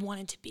 like, I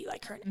wanted to be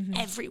like her in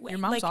every way. Your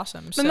mom's like,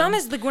 awesome. My mom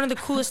is, like, one of the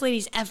coolest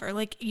ladies ever.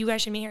 Like, you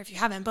guys should meet her if you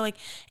haven't. But, like,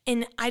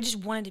 and I just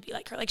wanted to be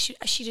like her. Like,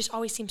 she just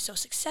always seemed so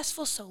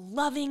successful, so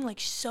loving,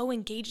 like, so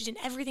engaged in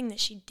everything that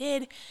she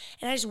did.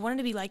 And I just wanted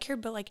to be like her.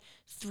 But, like,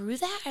 through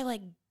that, I,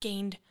 like,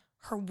 gained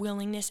her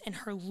willingness and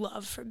her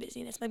love for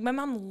busyness. Like, my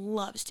mom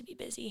loves to be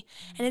busy.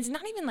 And it's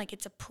not even like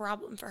it's a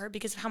problem for her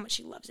because of how much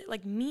she loves it.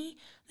 Like me,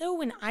 though,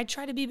 when I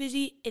try to be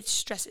busy, it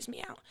stresses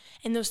me out.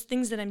 And those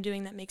things that I'm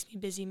doing that makes me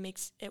busy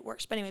makes it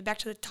worse. But anyway, back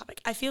to the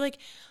topic. I feel like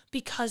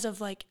because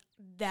of, like,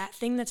 that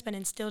thing that's been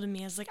instilled in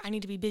me as, like, I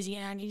need to be busy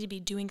and I need to be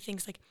doing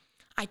things, like,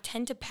 I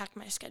tend to pack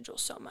my schedule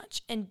so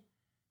much. And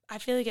I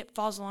feel like it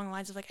falls along the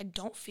lines of, like, I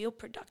don't feel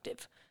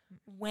productive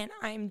when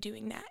I'm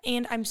doing that.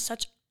 And I'm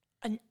such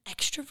an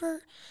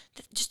extrovert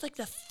that just, like,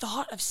 the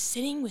thought of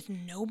sitting with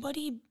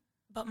nobody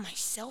but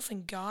myself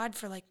and God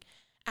for, like,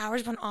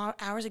 hours upon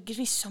hours, it gives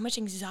me so much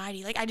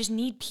anxiety. Like, I just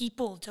need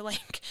people to,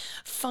 like,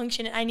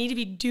 function, and I need to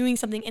be doing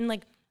something. And,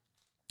 like,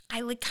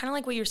 I, like, kind of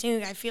like what you were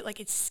saying, like, I feel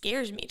like it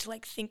scares me to,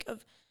 like, think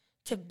of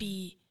to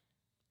be,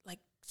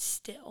 like,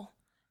 still.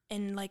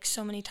 And, like,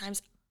 so many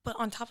times. But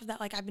on top of that,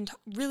 like, I've been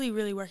really,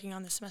 really working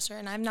on this semester,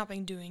 and I've not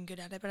been doing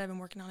good at it, but I've been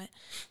working on it.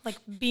 Like,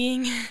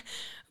 being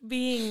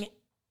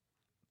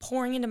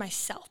pouring into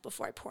myself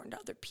before I pour into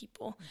other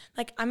people.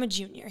 Like, I'm a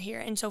junior here,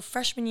 and so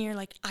freshman year,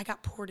 like, I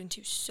got poured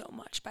into so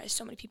much by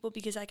so many people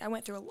because, like, I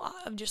went through a lot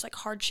of just, like,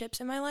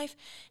 hardships in my life,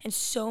 and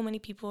so many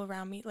people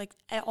around me, like,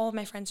 all of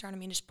my friends around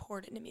me just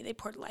poured into me. They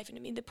poured life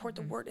into me. They poured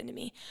the word into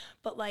me.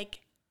 But,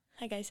 like,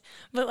 hi, guys.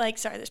 But, like,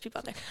 sorry, there's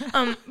people out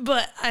there.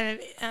 But,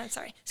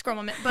 sorry, squirrel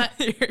moment. But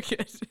You're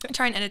good.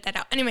 try and edit that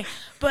out. Anyway,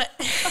 but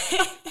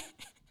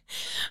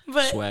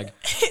Swag.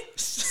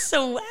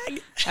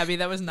 Swag. Abby,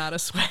 that was not a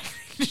swag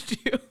thing to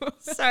do.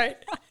 Sorry.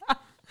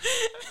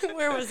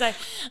 Where was I?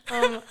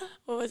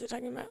 What was it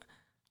talking about?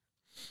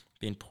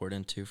 Being poured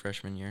into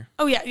freshman year.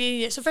 Oh,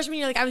 yeah. So freshman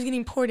year, like, I was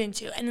getting poured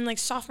into. And then, like,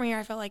 sophomore year,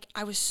 I felt like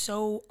I was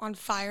so on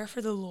fire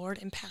for the Lord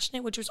and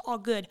passionate, which was all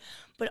good.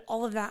 But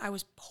all of that, I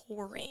was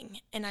pouring.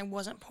 And I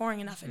wasn't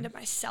pouring enough into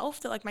myself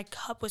that, like, my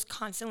cup was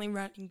constantly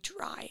running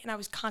dry. And I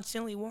was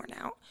constantly worn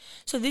out.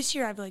 So this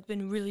year, I've, like,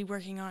 been really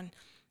working on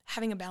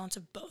having a balance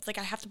of both. Like,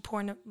 I have to pour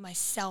into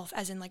myself,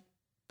 as in, like,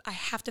 I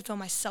have to fill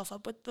myself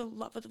up with the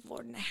love of the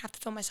Lord, and I have to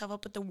fill myself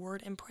up with the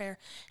word and prayer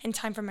and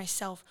time for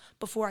myself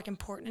before I can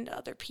pour it into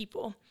other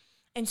people.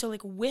 And so,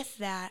 like, with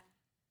that,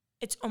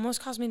 it's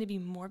almost caused me to be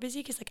more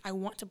busy because, like, I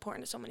want to pour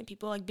into so many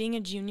people. Like, being a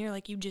junior,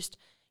 like, you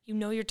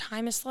know your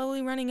time is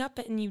slowly running up,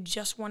 and you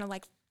just want to,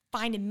 like,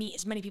 find and meet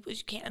as many people as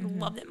you can and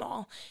love them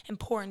all and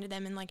pour into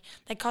them. And, like,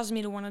 that causes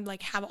me to want to,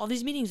 like, have all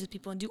these meetings with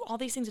people and do all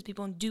these things with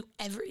people and do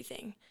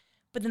everything.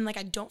 But then, like,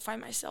 I don't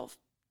find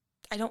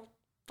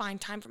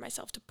time for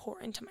myself to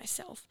pour into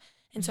myself.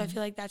 And so I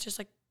feel like that's just,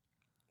 like,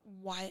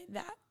 why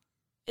that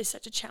is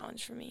such a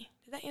challenge for me.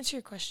 Did that answer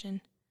your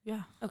question?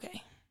 Yeah.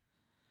 Okay.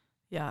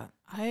 Yeah.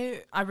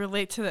 I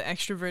relate to the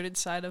extroverted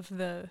side of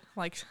the,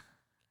 like,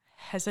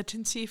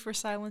 hesitancy for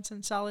silence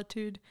and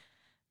solitude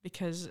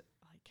because,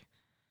 like,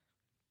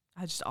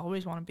 I just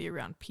always want to be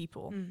around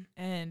people.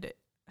 And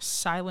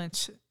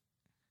silence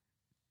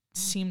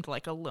seemed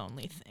like a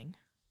lonely thing.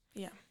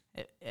 Yeah.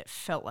 It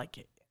felt like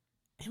it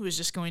was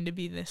just going to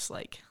be this,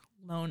 like,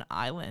 lone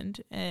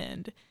island,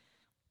 and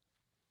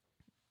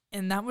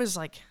that was,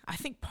 like, I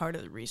think part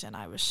of the reason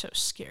I was so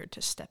scared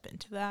to step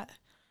into that.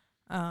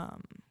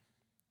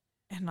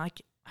 And,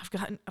 like,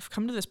 I've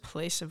come to this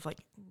place of, like,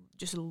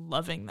 just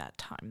loving that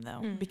time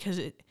though, because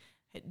it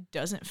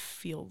doesn't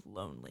feel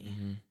lonely.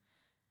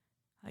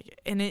 Like,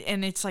 and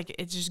it's like,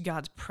 it's just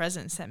God's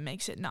presence that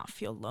makes it not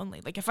feel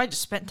lonely. Like, if I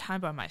just spent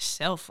time by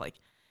myself, like,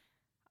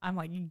 I'm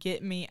like,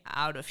 get me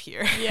out of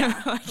here.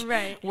 Yeah, like,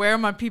 right. Where are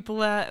my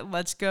people at?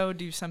 Let's go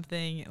do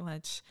something.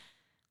 Let's,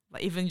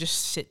 like, even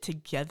just sit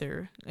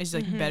together is,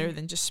 like, better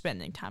than just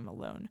spending time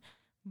alone.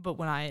 But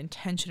when I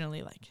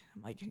intentionally, like,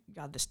 I'm like,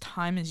 God, this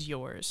time is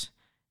yours,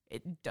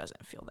 it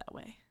doesn't feel that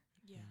way.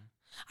 Yeah.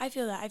 I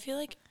feel that. I feel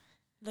like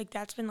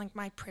that's been, like,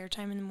 my prayer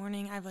time in the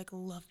morning. I've, like,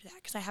 loved that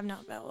because I have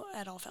not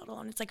at all felt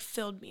alone. It's, like,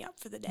 filled me up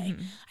for the day.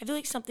 I feel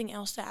like something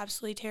else that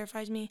absolutely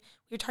terrifies me,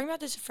 we were talking about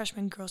this in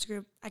freshman girls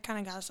group. I kind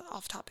of got us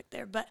off topic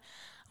there, but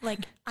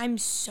like, I'm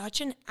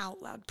such an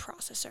out loud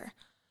processor.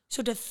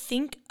 So to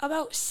think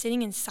about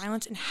sitting in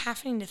silence and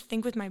having to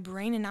think with my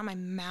brain and not my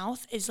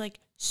mouth is like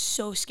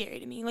so scary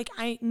to me. Like,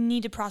 I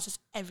need to process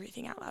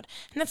everything out loud.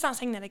 And that's not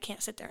saying that I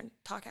can't sit there and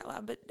talk out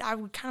loud, but I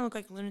would kind of look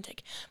like a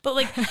lunatic. But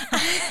like,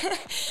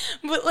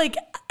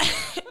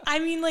 I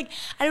mean, like,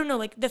 I don't know,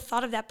 like the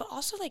thought of that, but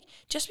also like,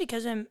 just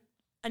because I'm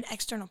an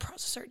external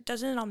processor,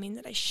 doesn't it all mean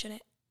that I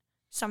shouldn't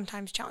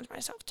sometimes challenge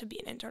myself to be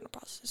an internal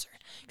processor?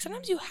 Because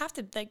sometimes you have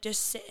to like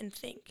just sit and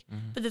think.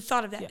 But the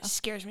thought of that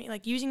scares me.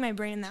 Like, using my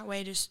brain in that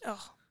way just,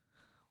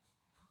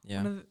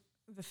 Yeah. One of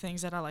the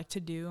things that I like to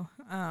do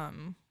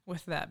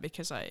with that,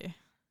 because I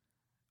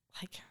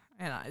like,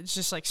 and it's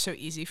just like so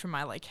easy for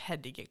my like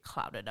head to get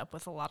clouded up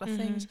with a lot of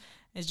things,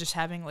 is just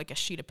having like a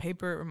sheet of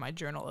paper or my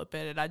journal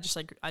open, and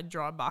I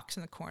draw a box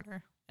in the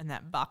corner, and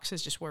that box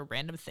is just where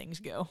random things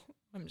go.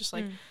 I'm just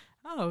like,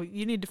 oh,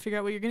 you need to figure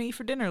out what you're gonna eat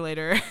for dinner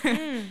later.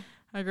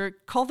 Or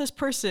call this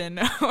person,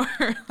 or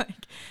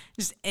like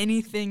just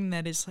anything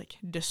that is like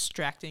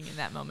distracting in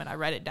that moment. I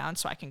write it down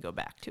so I can go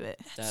back to it.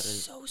 that's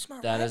so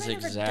smart. That Why is have I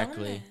never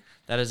done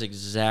that is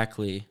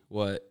exactly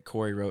what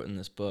Corey wrote in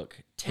this book.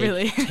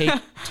 Really?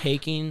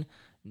 Taking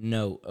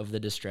note of the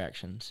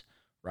distractions,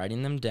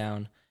 writing them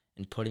down,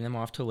 and putting them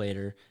off to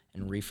later,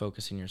 and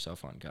refocusing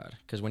yourself on God.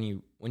 Because when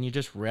you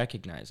just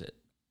recognize it,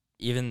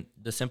 even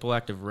the simple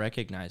act of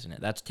recognizing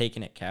it, that's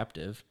taking it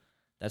captive.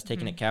 That's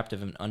taking it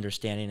captive and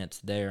understanding it's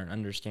there, and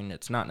understanding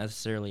it's not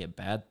necessarily a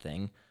bad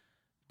thing,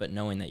 but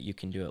knowing that you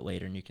can do it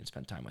later and you can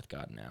spend time with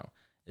God now.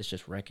 It's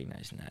just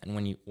recognizing that.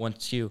 And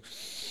once you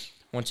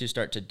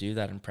start to do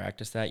that and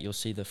practice that, you'll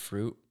see the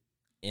fruit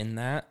in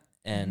that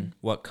and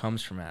what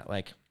comes from that.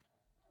 Like,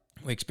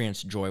 we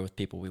experience joy with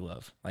people we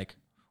love. Like,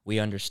 we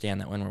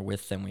understand that when we're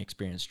with them, we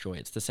experience joy.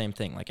 It's the same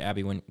thing. Like,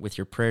 Abby, with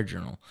your prayer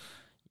journal,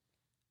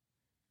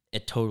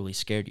 it totally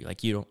scared you.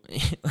 Like, you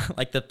don't,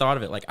 like the thought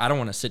of it, like, I don't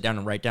want to sit down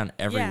and write down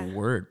every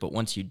word, but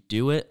once you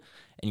do it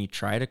and you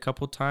try it a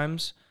couple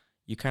times,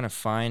 you kind of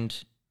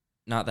find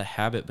not the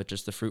habit, but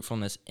just the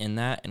fruitfulness in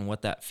that and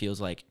what that feels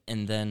like.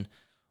 And then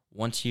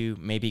once you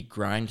maybe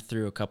grind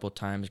through a couple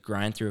times,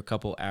 grind through a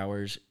couple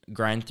hours,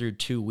 grind through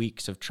 2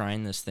 weeks of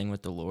trying this thing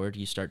with the Lord,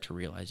 you start to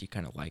realize you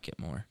kind of like it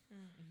more.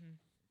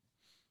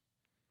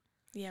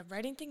 Yeah,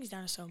 writing things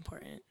down is so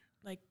important.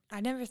 Like, I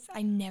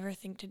never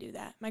think to do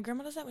that. My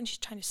grandma does that when she's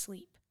trying to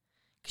sleep.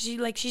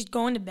 Because she's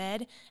going to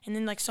bed, and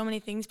then, like, so many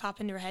things pop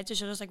into her head, so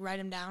she'll just, like, write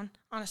them down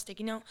on a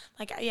sticky note.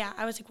 Like,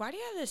 I was like, why do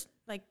you have this,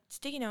 like,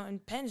 sticky note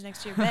and pens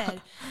next to your bed?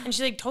 And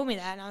she, like, told me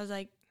that, and I was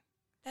like,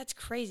 that's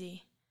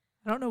crazy.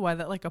 I don't know why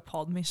that, like,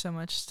 appalled me so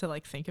much to,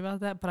 like, think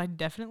about that, but I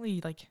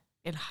definitely, like,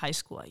 in high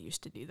school, I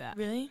used to do that.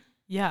 Really?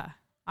 Yeah.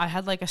 I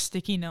had, like, a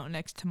sticky note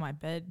next to my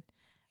bed.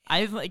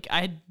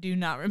 I do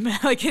not remember,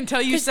 like,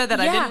 until you said that,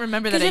 I didn't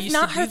remember that I used to do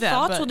that. Because if not,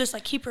 her thoughts will just,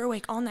 like, keep her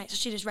awake all night, so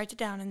she just writes it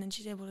down, and then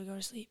she's able to go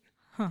to sleep.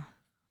 Huh.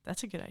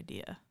 That's a good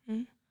idea.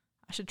 I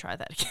should try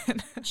that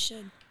again. You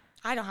should.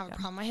 I don't have a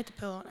problem. I hit the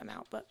pillow and I'm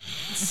out, but...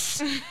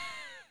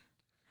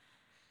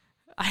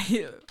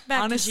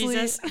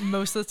 Honestly,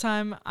 most of the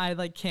time, I,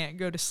 like, can't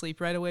go to sleep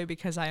right away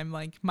because I am,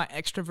 like, my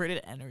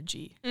extroverted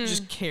energy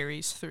just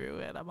carries through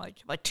it. I'm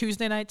like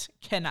Tuesday nights,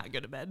 cannot go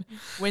to bed.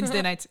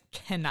 Wednesday nights,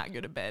 cannot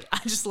go to bed. I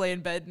just lay in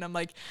bed and I'm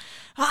like,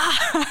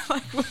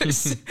 like,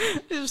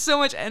 there's so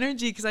much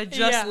energy because I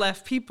just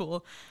left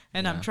people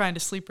and I'm trying to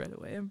sleep right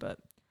away. But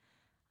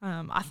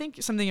I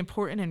think something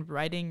important in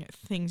writing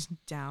things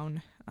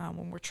down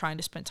when we're trying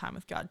to spend time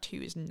with God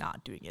too is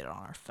not doing it on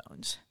our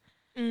phones.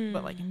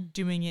 But, like,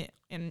 doing it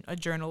in a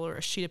journal or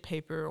a sheet of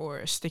paper or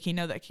a sticky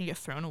note that can get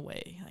thrown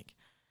away.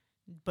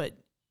 But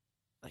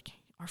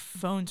our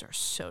phones are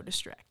so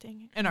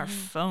distracting, and our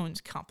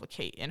phones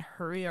complicate and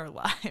hurry our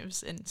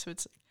lives. And so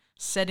it's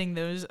setting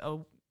those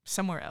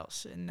somewhere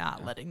else and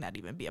not letting that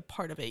even be a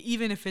part of it,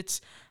 even if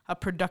it's a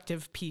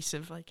productive piece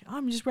of, like,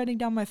 I'm just writing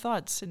down my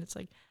thoughts. And it's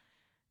like,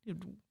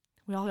 dude,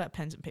 we all got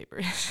pens and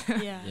paper.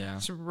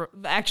 So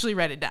actually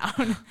write it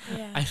down.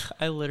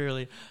 I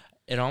literally...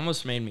 It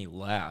almost made me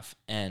laugh,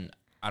 and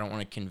I don't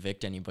want to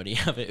convict anybody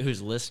of it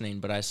who's listening,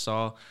 but I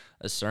saw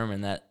a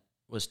sermon that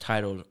was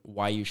titled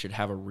 "Why You Should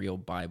Have a Real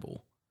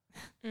Bible,"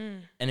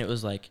 and it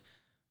was like,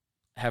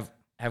 have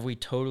we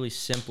totally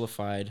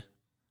simplified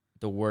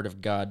the Word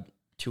of God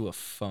to a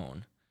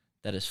phone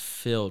that is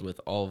filled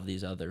with all of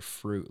these other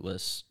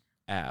fruitless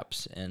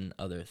apps and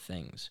other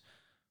things?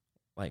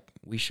 Like,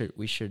 we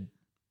should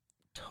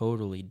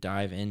totally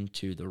dive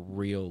into the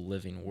real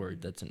living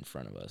Word that's in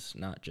front of us,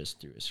 not just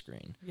through a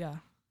screen. Yeah.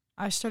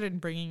 I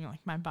started bringing, like,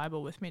 my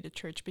Bible with me to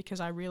church because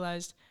I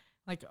realized,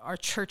 like, our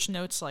church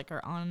notes, like,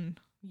 are on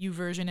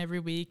YouVersion every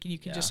week, and you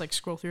can just, like,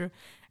 scroll through.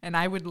 And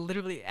I would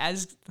literally,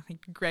 as, like,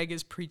 Greg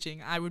is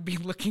preaching, I would be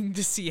looking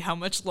to see how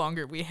much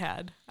longer we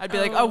had. I'd be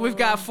like, oh, we've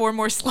got 4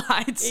 more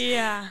slides.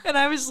 Yeah. And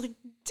I was like,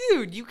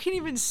 dude, you can't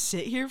even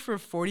sit here for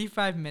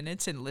 45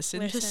 minutes and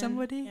listen to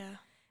somebody? Yeah.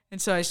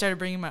 And so I started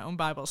bringing my own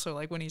Bible. So,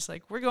 like, when he's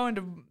like, we're going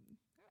to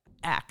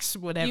Acts,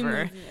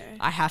 whatever,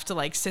 I have to,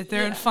 like, sit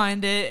there and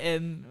find it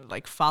and,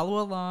 like, follow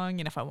along.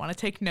 And if I want to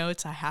take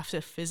notes, I have to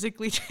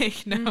physically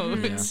take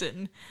notes.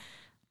 And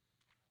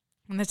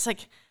And it's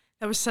like,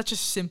 that was such a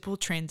simple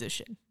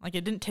transition. Like,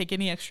 it didn't take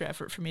any extra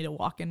effort for me to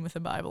walk in with a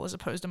Bible as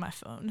opposed to my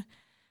phone.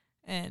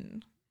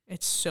 And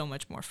it's so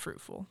much more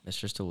fruitful. It's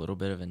just a little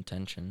bit of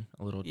intention,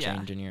 a little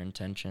change in your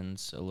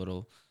intentions,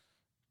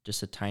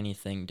 just a tiny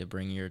thing to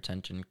bring your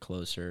attention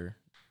closer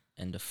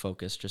and to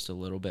focus just a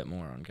little bit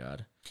more on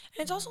God.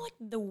 And it's also like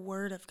the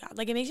word of God.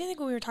 Like, it makes me think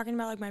when we were talking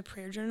about like my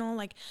prayer journal,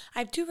 like I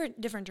have two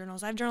different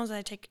journals. I have journals that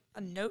I take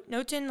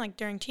notes in, like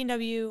during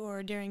TW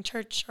or during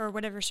church or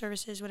whatever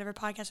services, whatever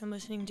podcast I'm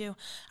listening to.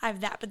 I have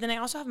that. But then I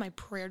also have my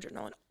prayer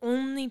journal, and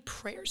only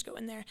prayers go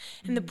in there.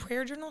 And the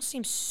prayer journal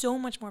seems so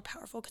much more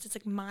powerful because it's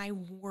like my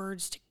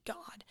words to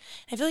God.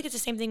 And I feel like it's the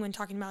same thing when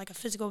talking about like a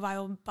physical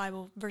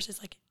Bible versus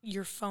like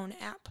your phone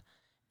app.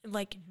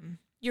 Like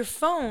your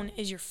phone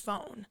is your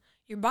phone.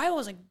 Your Bible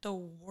is like the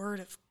word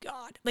of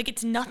God. Like,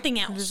 it's nothing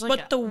else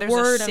but the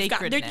word of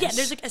God.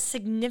 There's like a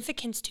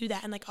significance to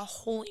that and like a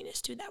holiness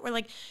to that, where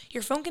like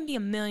your phone can be a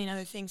million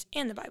other things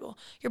and the Bible.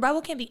 Your Bible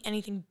can't be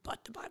anything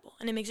but the Bible.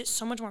 And it makes it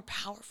so much more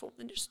powerful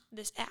than just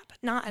this app.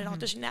 Not at all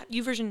just an app.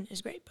 YouVersion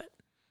is great, but.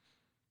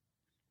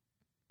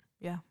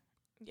 Yeah.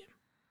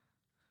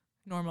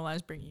 Normalize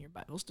bringing your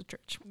Bibles to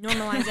church.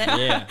 Normalize it.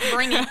 Yeah.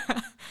 Bring it.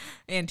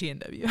 And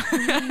TNW.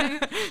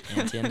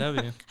 And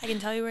TNW. I can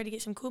tell you where to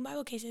get some cool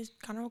Bible cases.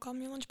 Connor will call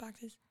them your lunch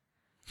boxes.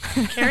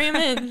 Carry them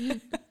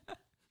in.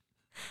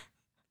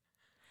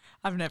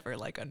 I've never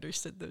like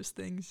understood those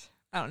things.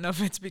 I don't know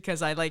if it's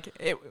because I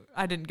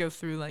didn't go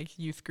through like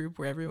youth group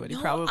where everybody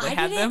probably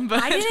had them.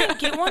 But I didn't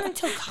get one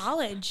until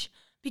college.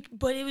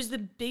 But it was the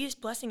biggest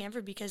blessing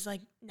ever because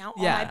like now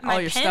all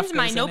my pens,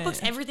 my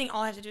notebooks, everything,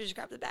 all I have to do is just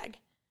grab the bag.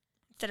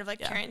 Instead of like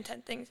carrying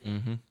 10 things.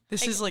 Mm-hmm.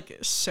 This is like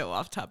so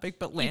off topic,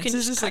 but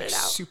Lance's is like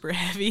super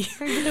heavy.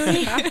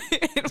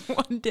 And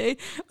one day,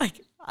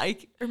 like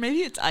Ike, or maybe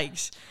it's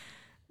Ike's,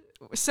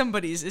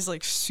 somebody's is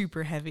like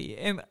super heavy,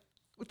 and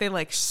they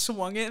like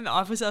swung it in the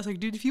office. I was like,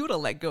 dude, if you would have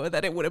let go of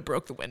that, it would have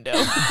broke the window.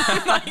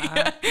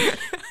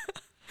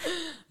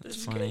 This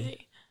is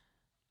crazy.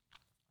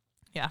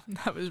 Yeah,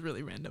 that was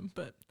really random,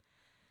 but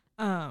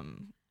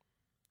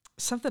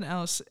something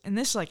else, and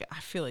this like I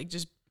feel like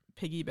just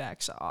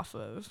piggybacks off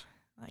of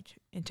like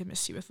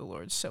intimacy with the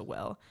Lord so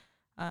well.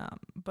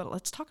 But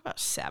let's talk about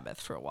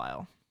Sabbath for a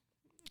while,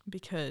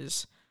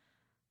 because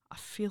I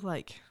feel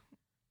like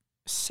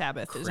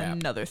Sabbath is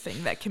another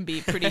thing that can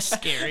be pretty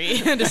scary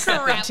to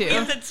step into. We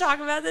have to talk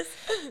about this.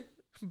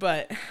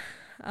 But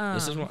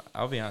this is one,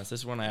 I'll be honest, this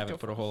is one I haven't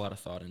put a whole lot of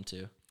thought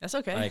into. That's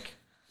okay. Like,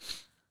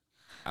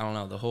 I don't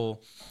know,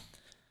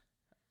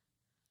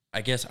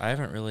 I guess I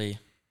haven't really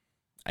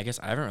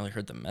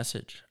heard the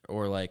message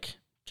or like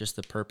just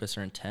the purpose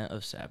or intent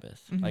of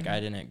Sabbath. Mm-hmm. Like,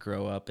 I didn't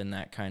grow up in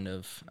that kind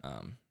of,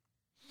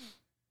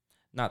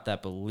 not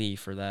that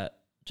belief or that,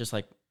 just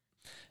like,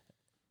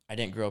 I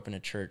didn't grow up in a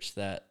church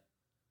that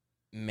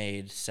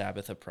made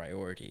Sabbath a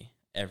priority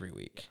every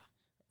week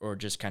or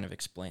just kind of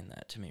explained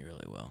that to me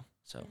really well.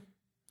 So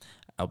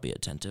I'll be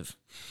attentive.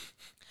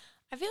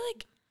 I feel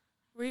like,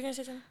 were you going to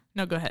say something?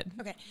 No, go ahead.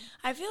 Okay.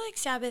 I feel like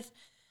Sabbath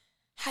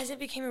hasn't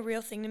become a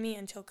real thing to me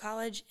until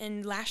college,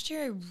 and last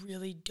year I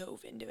really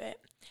dove into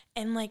it.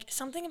 And like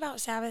something about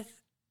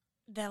Sabbath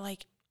that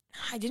like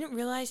I didn't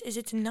realize is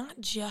it's not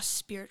just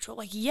spiritual.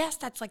 Like, yes,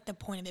 that's like the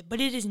point of it, but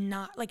it is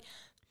not. Like,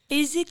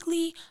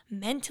 physically,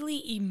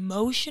 mentally,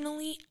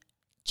 emotionally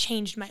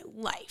changed my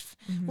life.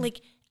 Mm-hmm.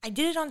 Like, I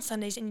did it on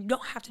Sundays, and you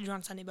don't have to do it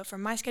on Sunday, but for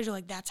my schedule,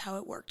 like, that's how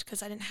it worked,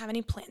 because I didn't have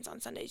any plans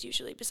on Sundays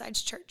usually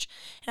besides church.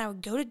 And I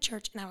would go to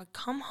church, and I would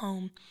come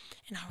home,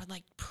 and I would,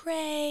 like,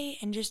 pray,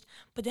 and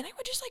but then I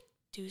would just, like,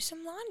 do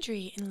some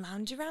laundry and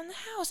lounge around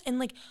the house. And,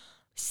 like,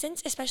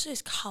 since, especially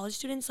as college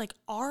students, like,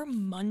 our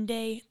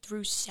Monday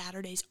through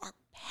Saturdays are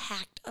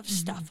packed of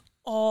stuff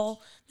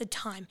all the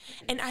time.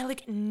 And I,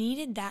 like,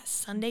 needed that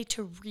Sunday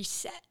to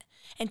reset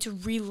and to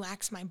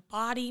relax my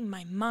body,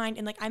 my mind,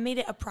 and, like, I made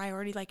it a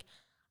priority, like,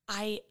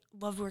 I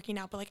love working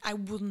out, but like I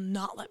will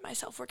not let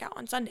myself work out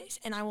on Sundays,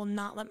 and I will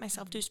not let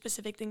myself do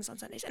specific things on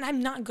Sundays. And I'm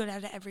not good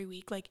at it every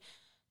week. Like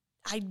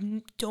I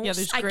don't. Yeah,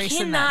 there's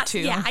grace in that too.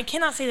 Yeah, I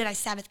cannot say that I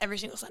Sabbath every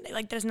single Sunday.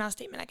 Like that is not a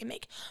statement I can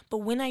make. But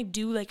when I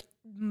do, like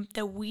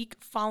the week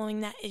following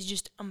that is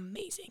just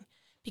amazing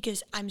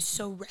because I'm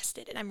so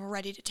rested and I'm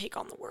ready to take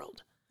on the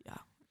world. Yeah,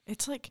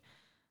 it's like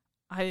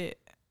I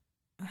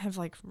have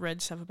like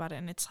read stuff about it,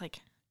 and it's like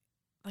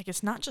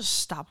it's not just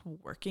stop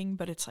working,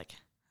 but it's like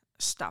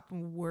stop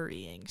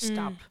worrying,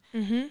 stop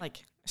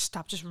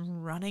stop just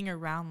running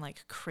around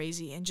like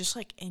crazy and just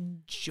like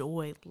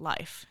enjoy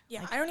life.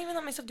 Yeah, like, I don't even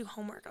let myself do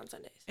homework on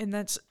Sundays. And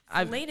that's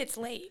it's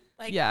late.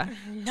 Like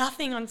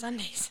nothing on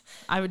Sundays.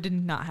 I did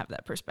not have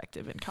that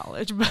perspective in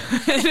college, but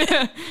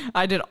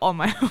I did all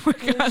my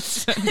homework on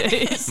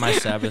Sundays. My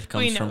Sabbath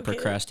comes from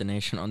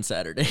procrastination on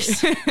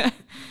Saturdays.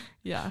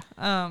 Yeah.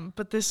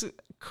 But this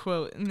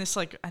quote, and this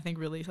like I think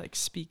really like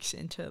speaks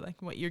into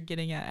like what you're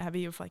getting at,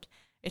 Abby, of like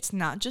it's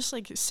not just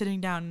like sitting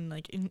down and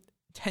like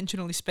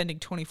intentionally spending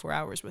 24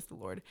 hours with the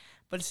Lord,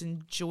 but it's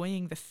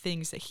enjoying the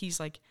things that he's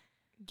like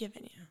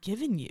given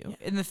you yeah.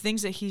 and the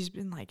things that he's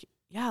been like,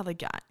 yeah,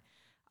 like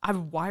I've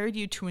wired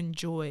you to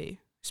enjoy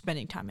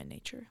spending time in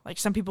nature. Like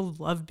some people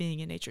love being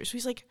in nature. So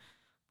he's like,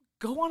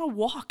 go on a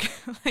walk,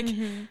 like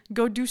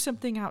go do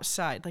something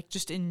outside, like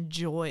just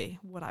enjoy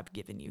what I've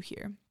given you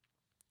here.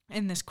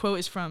 And this quote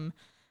is from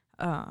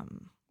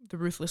the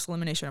Ruthless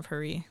Elimination of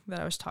Hurry that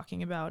I was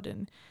talking about.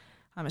 And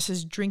it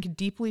says, drink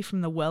deeply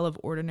from the well of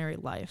ordinary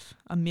life,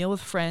 a meal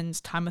with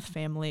friends, time with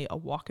family, a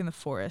walk in the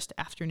forest,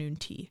 afternoon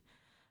tea.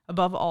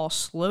 Above all,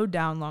 slow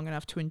down long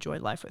enough to enjoy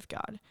life with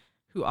God,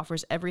 who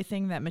offers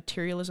everything that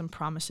materialism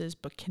promises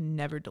but can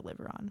never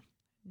deliver on,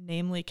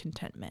 namely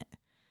contentment.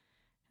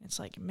 It's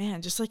like,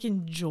 man, just like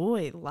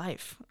enjoy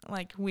life.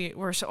 Like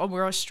we're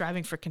always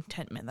striving for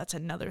contentment. That's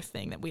another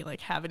thing that we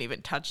like haven't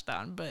even touched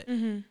on. But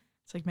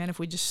it's like, man, if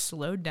we just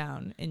slowed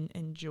down and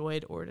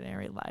enjoyed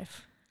ordinary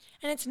life.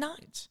 And it's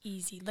not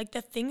easy. Like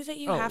the things that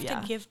you have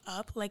to give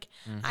up. Like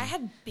I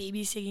had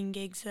babysitting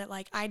gigs that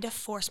like I had to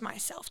force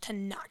myself to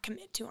not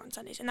commit to on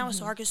Sundays. And that was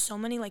so hard because so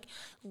many like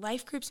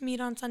life groups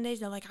meet on Sundays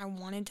that like I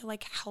wanted to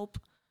like help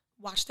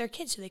watch their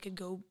kids so they could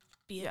go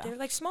be at their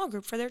like small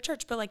group for their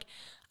church. But like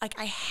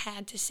I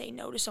had to say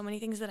no to so many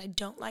things that I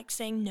don't like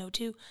saying no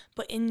to.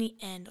 But in the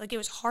end, like it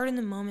was hard in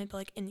the moment, but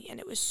like in the end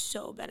it was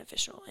so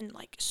beneficial and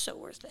like so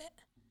worth it.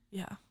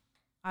 Yeah.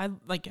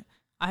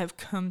 I have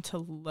come to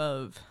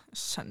love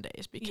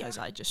Sundays because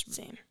I just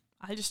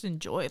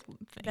enjoy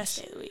things. Best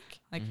day of the week.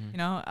 Like, you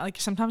know, like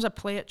sometimes I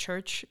play at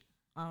church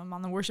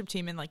on the worship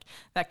team and like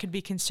that could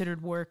be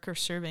considered work or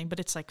serving, but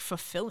it's like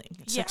fulfilling.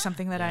 It's like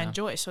something that I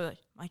enjoy. So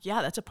like,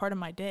 that's a part of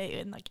my day.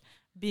 And like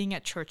being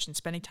at church and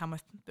spending time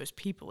with those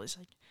people is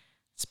like,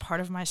 it's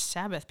part of my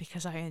Sabbath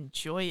because I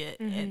enjoy it.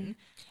 And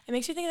it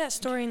makes me think of that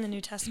story in the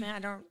New Testament. I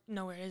don't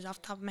know where it is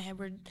off the top of my head,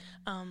 where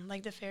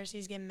like the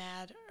Pharisees get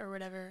mad or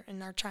whatever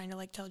and are trying to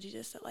like tell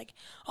Jesus that like,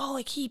 oh,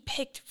 like he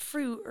picked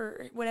fruit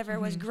or whatever it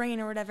was, grain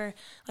or whatever,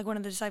 like one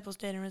of the disciples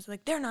did, and was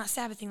like, they're not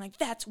Sabbathing, like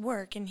that's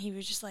work. And he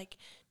was just like,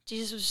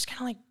 Jesus was just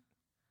kind of like,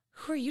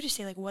 who are you to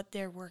say like what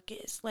their work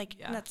is? Like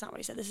that's not what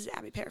he said. This is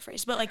Abby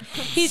paraphrase, but like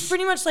he's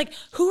pretty much like,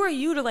 who are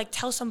you to like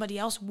tell somebody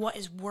else what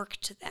is work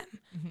to them?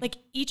 Like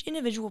each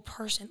individual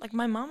person. Like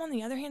my mom, on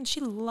the other hand,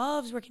 she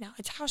loves working out.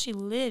 It's how she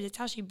lives. It's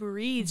how she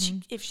breathes.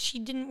 If she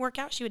didn't work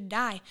out, she would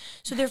die.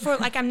 So therefore,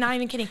 like I'm not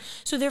even kidding.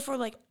 So therefore,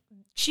 like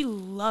she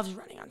loves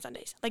running on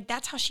Sundays. Like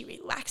that's how she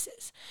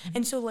relaxes.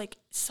 And so like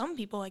some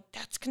people, like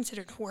that's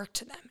considered work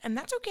to them, and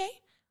that's okay.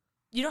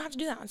 You don't have to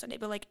do that on Sunday,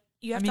 but like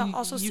you have to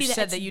also see that you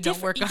said it's that you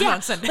different. don't work out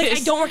on Sundays. Like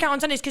I don't work out on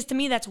Sundays because to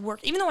me that's work.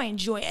 Even though I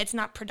enjoy it, it's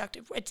not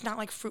productive. It's not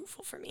like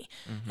fruitful for me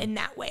in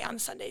that way on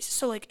Sundays.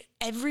 So like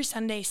every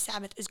Sunday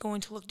Sabbath is going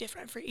to look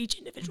different for each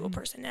individual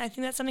person. And I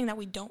think that's something that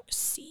we don't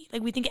see.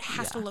 Like we think it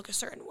has to look a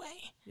certain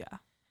way. Yeah.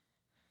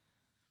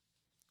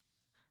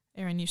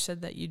 Aaron, you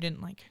said that you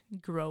didn't like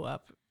grow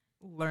up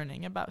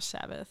learning about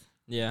Sabbath.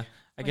 Yeah.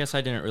 I guess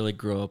I didn't really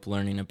grow up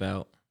learning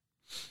about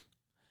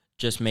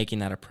just making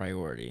that a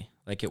priority.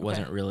 Like it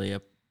wasn't really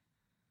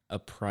a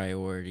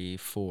priority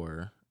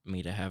for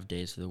me to have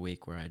days of the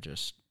week where I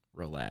just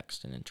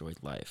relaxed and enjoyed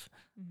life.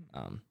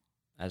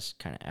 As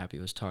kind of Abby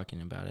was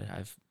talking about it,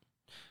 I've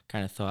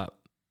kind of thought,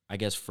 I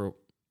guess for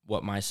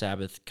what my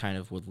Sabbath kind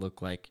of would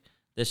look like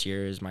this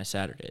year is my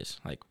Saturdays.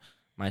 Like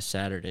my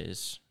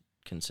Saturdays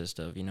consist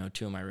of,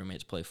 2 of my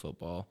roommates play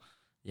football.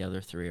 The other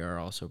 3 are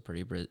also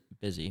pretty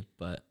busy,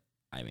 but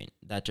I mean,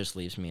 that just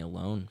leaves me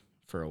alone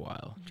for a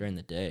while during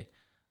the day.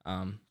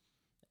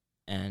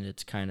 And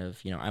it's kind of,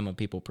 I'm a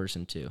people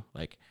person too.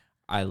 Like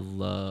I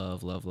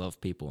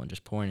love people and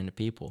just pouring into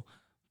people.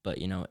 But,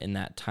 in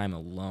that time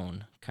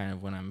alone, kind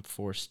of when I'm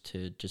forced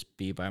to just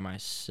be by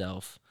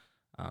myself,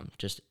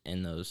 just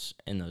in those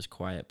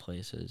quiet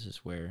places is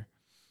where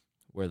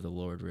the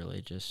Lord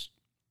really just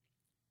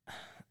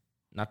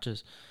not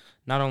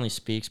only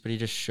speaks, but he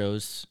just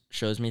shows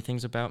me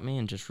things about me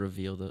and just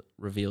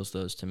reveals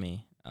those to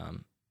me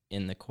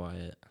in the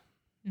quiet.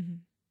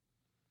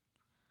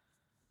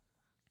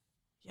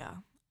 Yeah.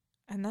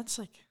 And that's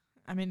like,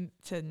 I mean,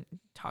 to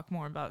talk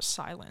more about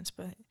silence,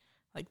 but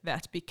like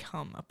that's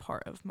become a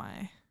part of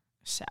my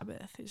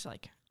Sabbath is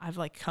like, I've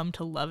like come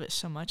to love it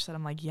so much that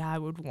I'm like, yeah, I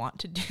would want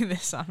to do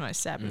this on my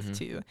Sabbath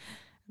too.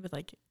 But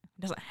like, it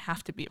doesn't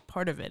have to be a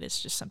part of it.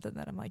 It's just something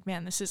that I'm like,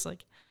 man, this is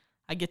like,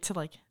 I get to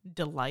like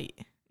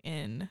delight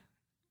in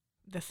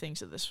the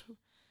things of this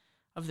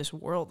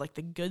world, like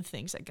the good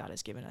things that God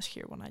has given us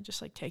here when I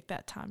just like take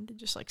that time to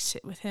just like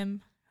sit with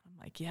him. I'm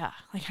like, yeah,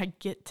 like I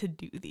get to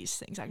do these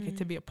things. I get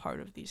to be a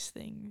part of these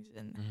things.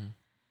 And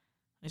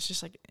it's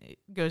just like, it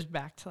goes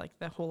back to like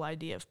the whole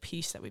idea of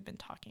peace that we've been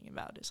talking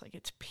about is like,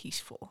 it's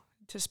peaceful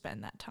to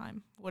spend that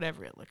time,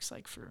 whatever it looks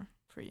like for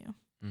you.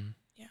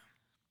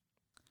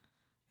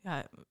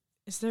 Yeah.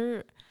 Is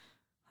there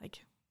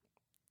like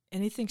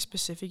anything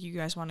specific you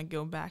guys want to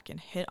go back and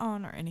hit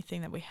on, or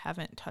anything that we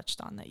haven't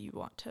touched on that you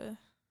want to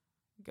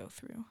go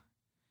through?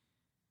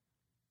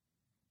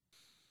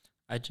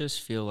 I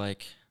just feel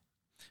like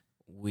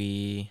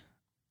we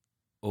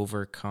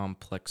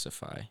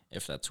overcomplexify,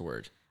 if that's a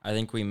word. I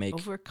think we make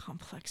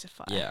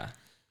overcomplexify. Yeah,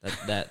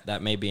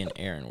 that may be an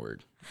Aaron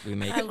word. We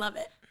make. I love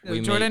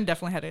it. Jordan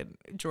definitely had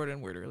a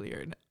Jordan word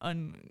earlier.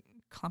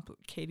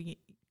 Uncomplicating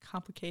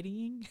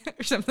complicating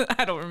or something.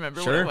 I don't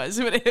remember Sure. what it was.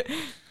 But it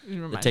The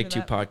reminds me Take of Two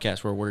that.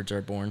 podcast where words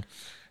are born.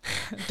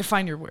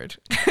 Define your word.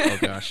 Oh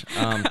gosh.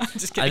 I'm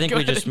just kidding. I think Go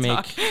we ahead just and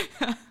make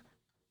talk.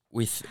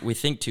 we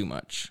think too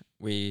much.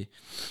 We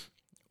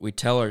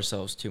tell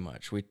ourselves too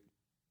much.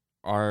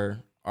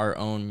 Our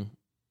own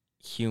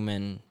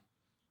human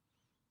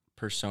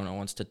persona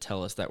wants to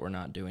tell us that we're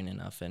not doing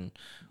enough, and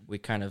we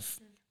kind of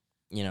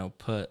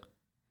put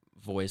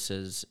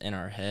voices in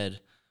our head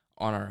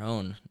on our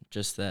own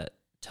just that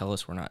tell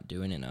us we're not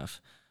doing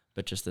enough.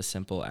 But just the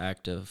simple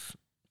act of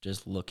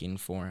just looking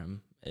for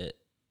him,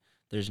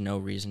 there's no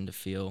reason to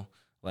feel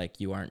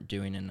like you aren't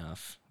doing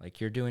enough. Like,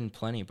 you're doing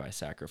plenty by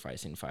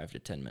sacrificing 5 to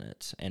 10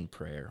 minutes and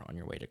prayer on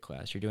your way to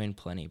class. You're doing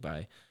plenty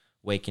by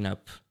waking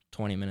up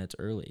 20 minutes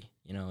early.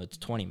 It's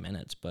 20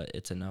 minutes, but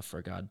it's enough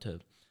for God to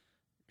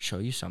show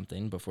you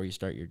something before you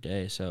start your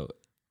day. So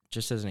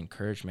just as an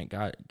encouragement,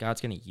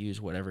 God's going to use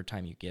whatever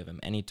time you give him.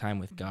 Any time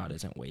with God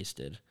isn't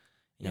wasted.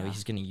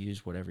 He's going to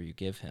use whatever you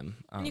give him.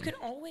 And you can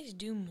always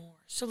do more.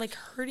 So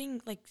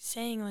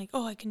saying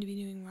oh, I can be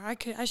doing more.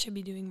 I should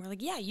be doing more.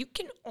 Like, yeah, you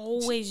can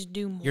always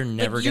do more. You're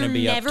never going to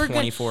be up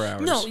 24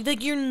 hours. No,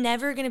 you're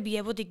never going to be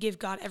able to give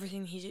God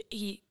everything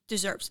he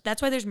deserves.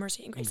 That's why there's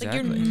mercy and grace.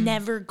 Exactly. Like, you're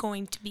never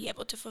going to be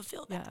able to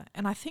fulfill that. Yeah,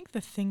 and I think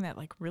the thing that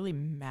really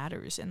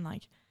matters, and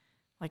like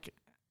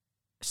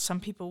some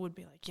people would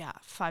be like, yeah,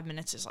 5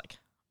 minutes is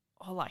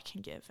all I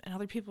can give, and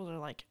other people are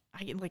like,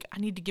 I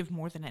need to give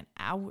more than an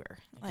hour.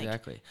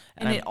 Exactly.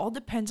 And it all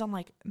depends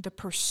on the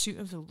pursuit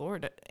of the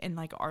Lord in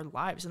our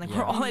lives, and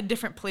we're all at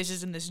different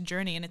places in this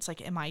journey, and it's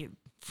am I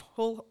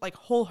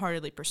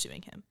wholeheartedly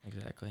pursuing him?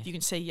 Exactly. If you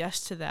can say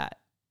yes to that,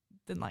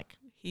 then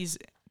he's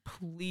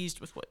pleased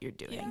with what you're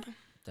doing. Yeah.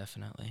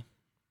 Definitely.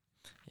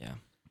 Yeah.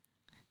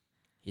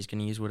 He's going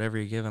to use whatever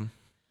you give him.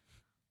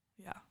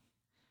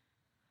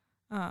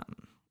 Yeah.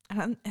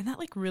 And that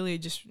really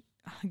just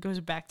goes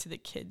back to the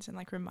kids and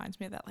reminds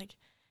me of that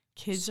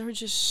kids are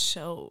just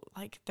so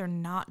they're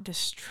not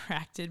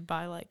distracted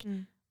by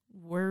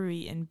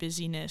worry and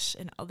busyness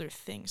and other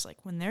things.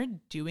 When they're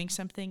doing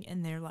something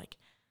and they're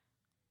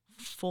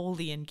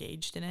fully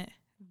engaged in it,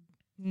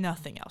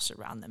 nothing else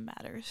around them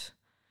matters.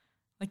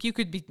 You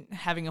could be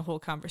having a whole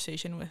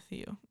conversation with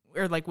you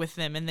or with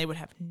them, and they would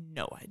have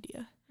no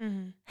idea.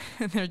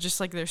 Mm-hmm. And they're just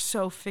they're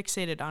so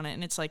fixated on it,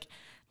 and it's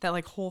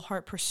that whole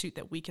heart pursuit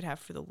that we could have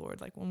for the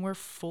Lord. When we're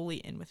fully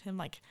in with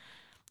him,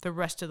 the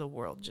rest of the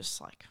world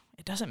just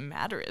it doesn't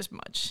matter as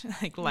much.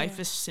 Life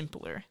is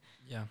simpler.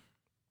 Yeah.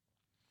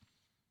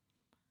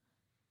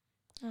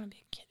 I want to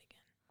be a kid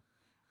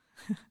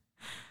again.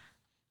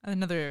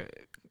 Another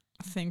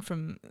thing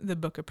from the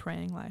book of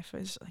Praying Life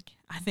is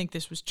I think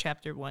this was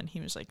chapter 1. He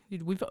was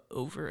dude, we've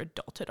over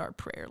adulted our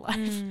prayer life.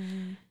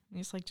 And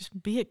he's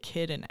just be a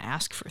kid and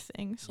ask for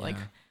things. Yeah.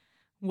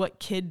 What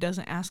kid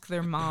doesn't ask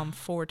their mom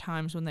 4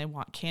 times when they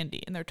want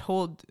candy, and they're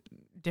told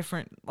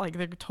different,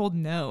 they're told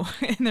no,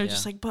 and they're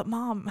just but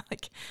mom,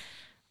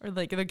 or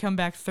they come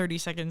back 30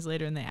 seconds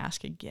later and they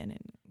ask again,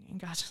 and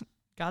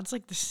God's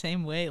the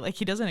same way.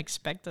 He doesn't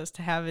expect us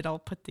to have it all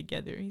put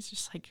together. He's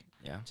just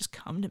just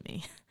come to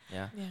me.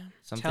 Yeah.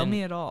 Yeah. Tell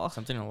me it all.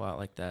 Something a lot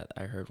like that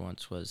I heard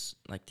once was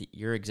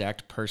your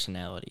exact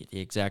personality, the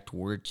exact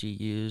words you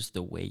use,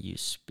 the way you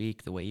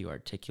speak, the way you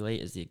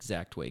articulate is the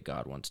exact way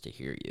God wants to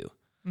hear you.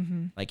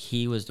 Mm-hmm.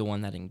 He was the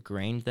one that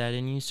ingrained that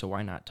in you, so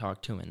why not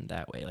talk to him in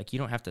that way? You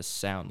don't have to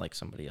sound like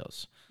somebody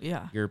else.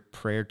 Yeah. Your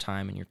prayer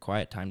time and your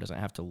quiet time doesn't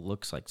have to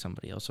look like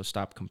somebody else, so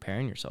stop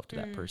comparing yourself to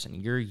that person.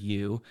 You're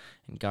you,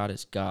 and God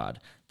is God.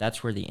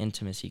 That's where the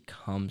intimacy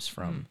comes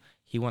from.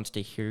 He wants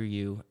to hear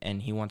you,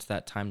 and he wants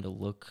that time to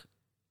look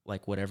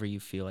like whatever you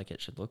feel like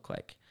it should look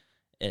like.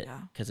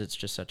 Because it's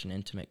just such an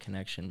intimate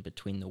connection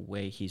between the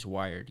way he's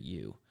wired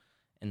you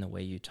and the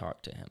way you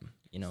talk to him,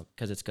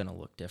 because it's going to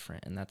look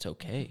different, and that's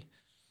okay.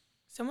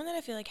 Someone that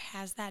I feel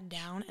has that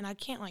down, and I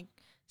can't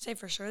say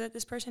for sure that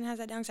this person has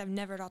that down because I've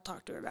never at all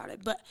talked to her about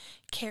it, but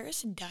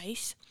Karis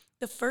Dice,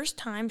 the first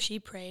time she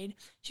prayed,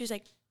 she was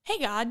like, hey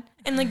God,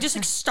 and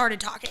just started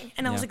talking,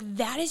 and I was like,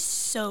 that is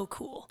so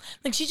cool.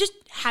 She's just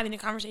having a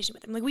conversation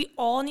with him. We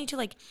all need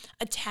to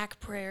attack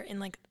prayer in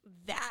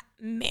that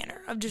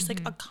manner of just a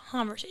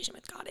conversation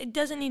with God. It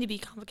doesn't need to be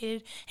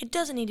complicated. It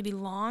doesn't need to be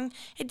long.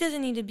 It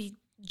doesn't need to be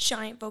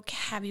giant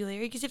vocabulary,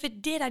 because if it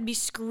did, I'd be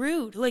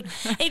screwed.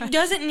 It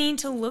doesn't need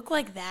to look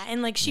like that,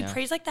 and she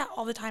prays like that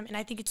all the time, and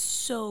I think it's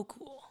so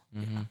cool.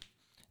 Mm-hmm.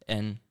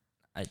 And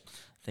I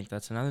think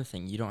that's another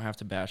thing. You don't have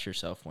to bash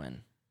yourself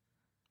when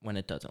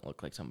it doesn't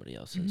look like somebody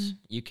else's.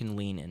 You can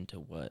lean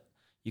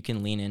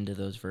into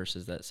those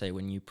verses that say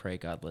when you pray,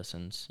 God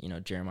listens.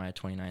 Jeremiah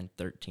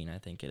 29:13, I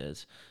think it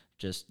is.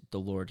 Just the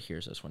Lord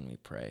hears us when we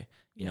pray.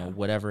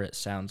 Whatever it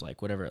sounds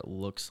like, whatever it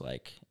looks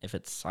like, if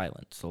it's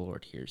silence, the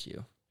Lord hears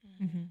you.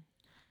 Mm-hmm.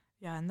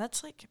 Yeah, and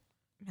that's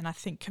and I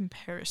think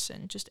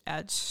comparison just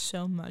adds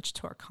so much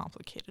to our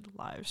complicated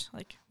lives.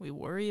 We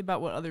worry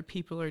about what other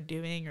people are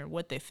doing or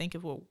what they think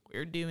of what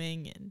we're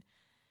doing, and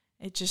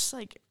it just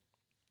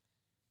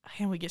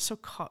we get so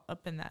caught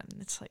up in that, and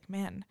it's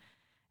man,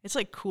 it's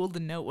like cool to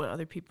know what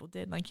other people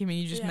did. Like,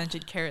 you just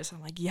mentioned Karis.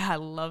 I'm like, yeah, I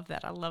love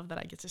that. I love that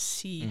I get to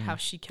see how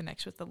she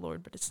connects with the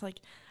Lord. But it's like,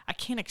 I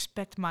can't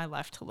expect my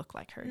life to look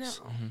like hers.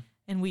 No.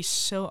 And we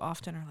so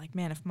often are like,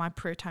 man, if my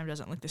prayer time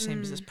doesn't look the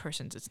same as this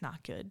person's, it's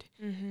not good.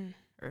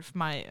 Or if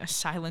my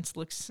silence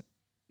looks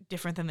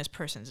different than this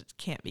person's, it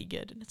can't be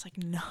good. And it's like,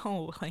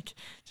 no, like,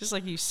 just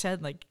like you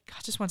said, like,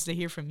 God just wants to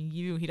hear from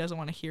you. He doesn't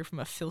want to hear from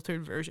a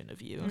filtered version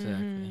of you.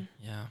 Exactly.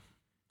 Yeah.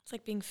 It's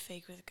like being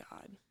fake with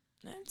God.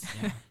 That's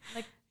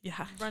like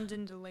runs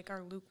into like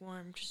our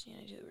lukewarm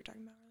Christianity that we were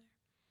talking about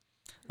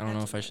earlier. I don't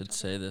know if I should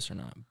say this or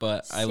not,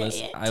 but I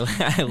Say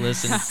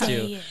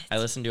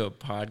listened to a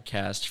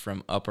podcast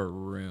from Upper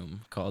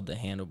Room called the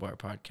Handlebar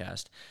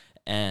Podcast,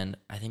 and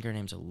I think her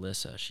name's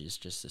Alyssa. She's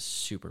just a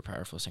super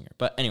powerful singer.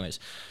 But anyways,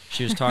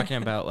 she was talking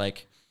about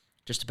like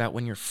just about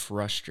when you're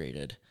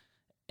frustrated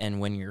and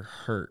when you're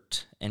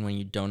hurt and when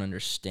you don't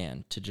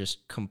understand, to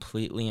just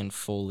completely and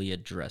fully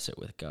address it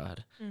with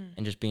God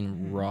and just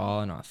being raw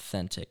and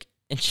authentic.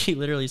 And she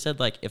literally said,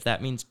 like, if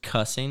that means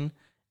cussing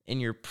in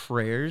your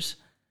prayers,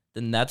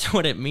 then that's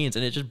what it means.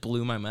 And it just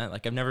blew my mind.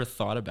 Like, I've never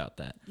thought about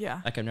that.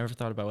 Yeah. Like, I've never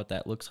thought about what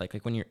that looks like.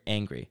 Like, when you're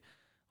angry,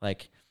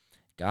 like,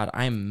 God,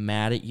 I'm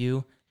mad at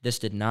you. This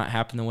did not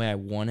happen the way I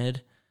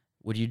wanted.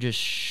 Would you just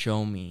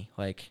show me,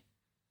 like,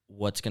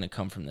 what's going to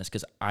come from this?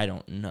 Because I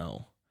don't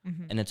know.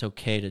 And it's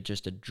okay to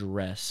just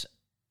address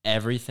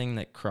everything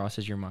that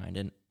crosses your mind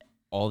and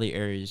all the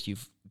areas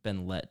you've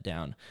been let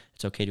down.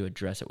 It's okay to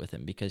address it with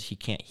him, because he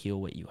can't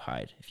heal what you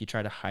hide. If you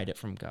try to hide it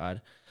from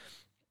God,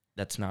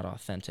 that's not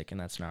authentic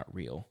and that's not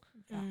real.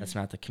 That's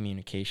not the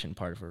communication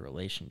part of a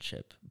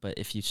relationship. But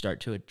if you start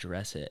to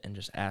address it and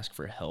just ask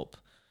for help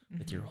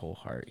with your whole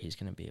heart, he's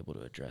going to be able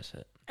to address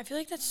it. I feel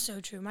like that's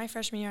so true. My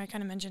freshman year, I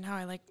kind of mentioned how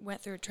I like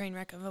went through a train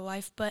wreck of a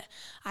life, but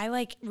I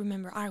like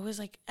remember I was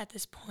like at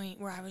this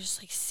point where I was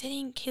just like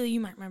sitting. Kayla, you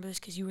might remember this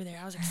because you were there.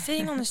 I was like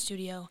sitting on the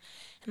studio,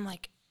 and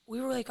like we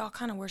were like all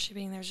kind of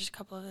worshiping. There was just a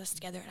couple of us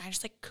together, and I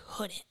just like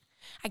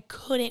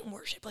couldn't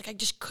worship. Like I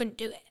just couldn't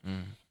do it.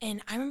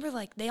 And I remember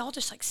like they all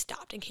just like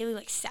stopped, and Kaylee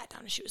like sat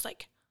down and she was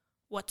like,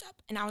 "What's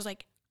up?" And I was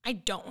like, I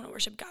don't want to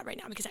worship God right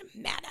now because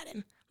I'm mad at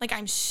him. Like,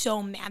 I'm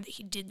so mad that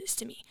he did this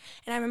to me.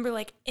 And I remember,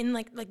 like, in,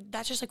 like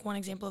that's just, like, one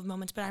example of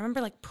moments. But I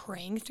remember, like,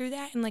 praying through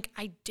that. And, like,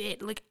 I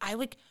did. Like, I,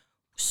 like,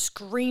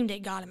 screamed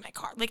at God in my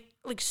car.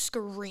 Like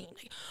screamed.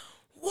 Like,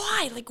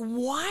 why? Like,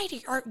 why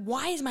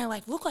does my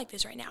life look like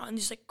this right now? And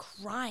just, like,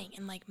 crying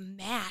and, like,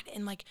 mad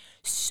and, like,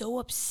 so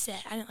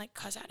upset. I didn't, like,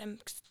 cuss at him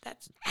because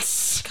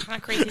that's kind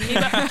of crazy to me.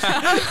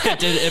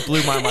 But It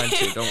blew my mind,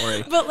 too. Don't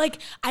worry. But, like,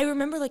 I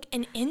remember, like,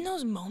 and in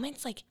those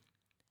moments, like,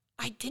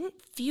 I didn't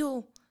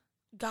feel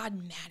God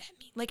mad at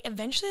me. Like,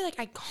 eventually, like,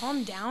 I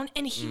calmed down,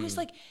 and he was,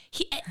 like,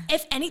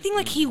 if anything,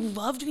 like, he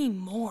loved me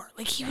more.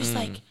 Like, he was,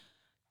 like,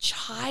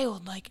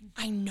 child, like,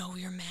 I know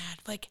you're mad,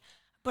 like,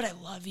 but I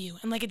love you,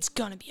 and, like, it's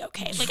gonna be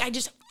okay. Like, I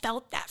just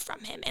felt that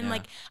from him, and,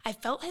 like, I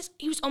felt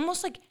he was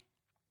almost, like,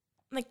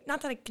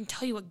 not that I can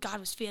tell you what God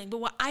was feeling, but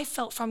what I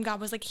felt from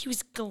God was, like, he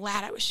was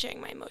glad I was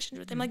sharing my emotions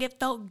with him. Like, it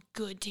felt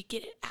good to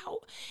get it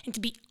out and to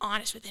be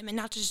honest with him and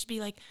not to just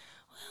be, like,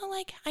 well,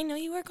 like, I know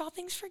you work all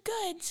things for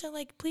good, so,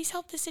 like, please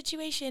help this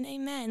situation,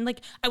 amen.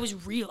 Like, I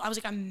was real. I was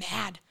like, I'm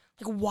mad.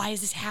 Like, why is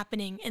this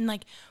happening? And,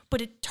 like,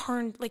 but it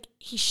turned, like,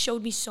 he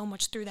showed me so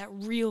much through that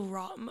real,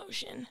 raw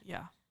emotion.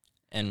 Yeah.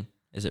 And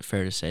is it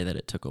fair to say that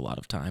it took a lot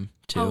of time,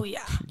 too? Oh,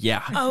 yeah.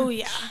 Yeah. Oh,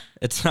 yeah.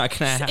 It's not going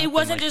to happen. It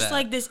wasn't like just, that.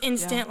 like, this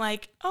instant,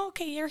 like, oh,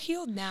 okay, you're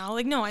healed now.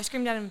 Like, no, I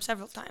screamed at him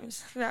several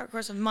times throughout the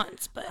course of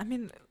months, but. I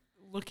mean,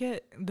 look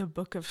at the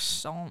book of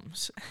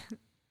Psalms.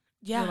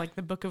 Yeah. Or like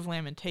the book of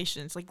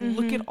Lamentations. Like,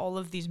 look at all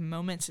of these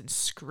moments in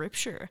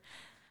scripture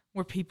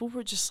where people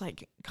were just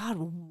like, God,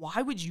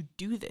 why would you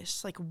do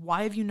this? Like,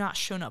 why have you not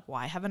shown up?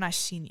 Why haven't I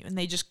seen you? And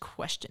they just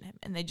question him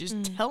and they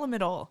just tell him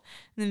it all.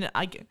 And then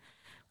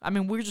I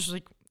mean, we're just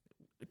like,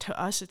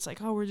 to us, it's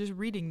like, oh, we're just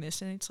reading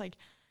this. And it's like,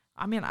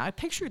 I mean, I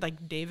pictured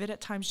like David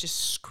at times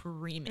just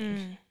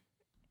screaming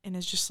and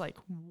it's just like,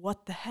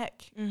 what the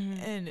heck?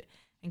 And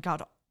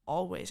God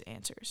always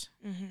answers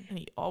and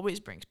he always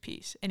brings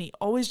peace and he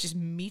always just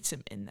meets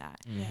him in that.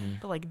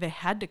 But like they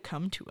had to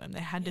come to him,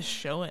 they had to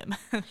show him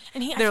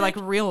and they're like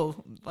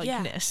real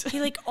likeness. He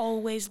like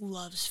always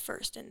loves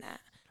first in that,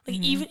 like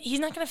even he's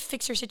not gonna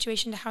fix your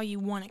situation to how you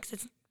want it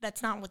because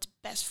that's not what's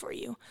best for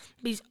you,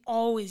 but he's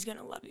always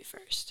gonna love you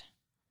first.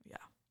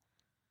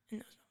 In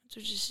those moments,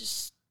 which is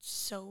just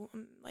so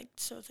like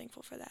so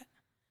thankful for that.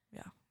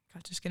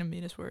 God's just gonna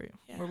meet us where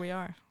we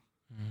are.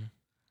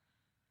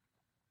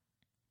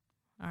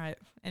 All right.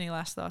 Any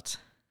last thoughts?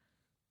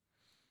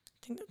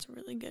 I think that's a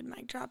really good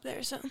mic drop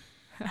there. So,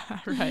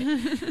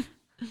 right.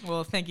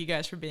 Well, thank you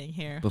guys for being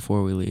here.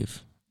 Before we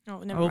leave. Oh,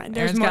 never mind.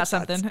 Aaron's got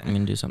something. I'm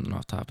going to do something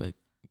off topic.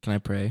 Can I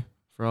pray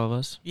for all of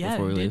us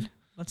before we leave?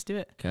 Let's do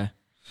it. Okay.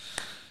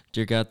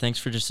 Dear God, thanks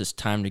for just this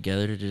time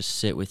together to just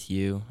sit with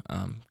you.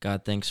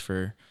 God, thanks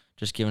for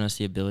just giving us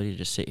the ability to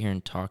just sit here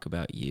and talk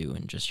about you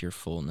and just your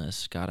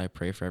fullness. God, I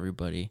pray for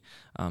everybody,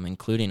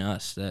 including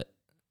us, that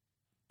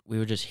we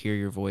would just hear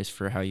your voice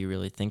for how you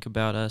really think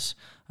about us.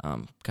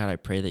 God, I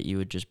pray that you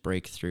would just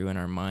break through in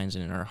our minds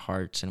and in our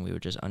hearts, and we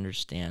would just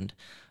understand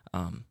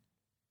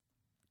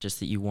just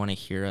that you want to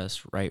hear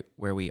us right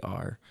where we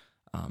are,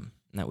 and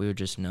that we would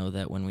just know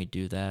that when we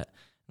do that,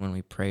 when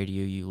we pray to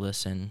you, you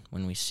listen.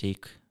 When we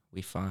seek,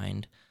 we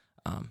find,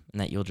 and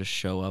that you'll just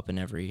show up in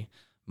every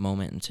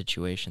moment and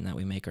situation that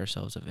we make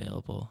ourselves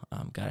available.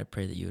 God, I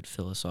pray that you would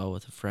fill us all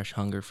with a fresh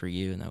hunger for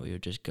you, and that we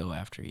would just go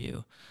after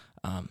you.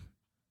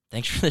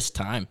 Thanks for this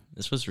time.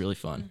 This was really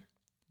fun.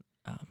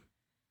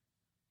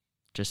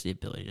 Just the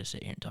ability to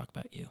sit here and talk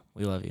about you.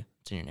 We love you.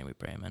 It's in your name we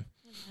pray, amen.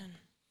 Amen.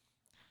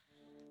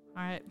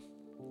 All right.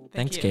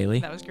 Thanks, you.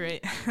 Kaylee. That was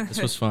great.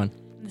 This was fun.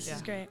 This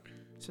is great.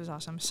 This was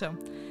awesome. So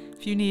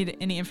if you need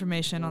any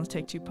information on the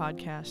Take Two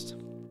podcast,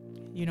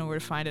 you know where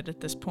to find it at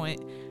this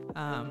point.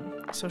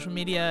 Social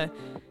media,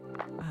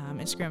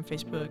 Instagram,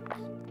 Facebook,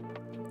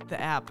 the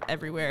app,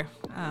 everywhere.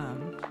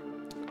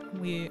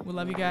 We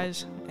love you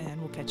guys, and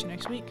we'll catch you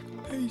next week.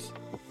 Peace.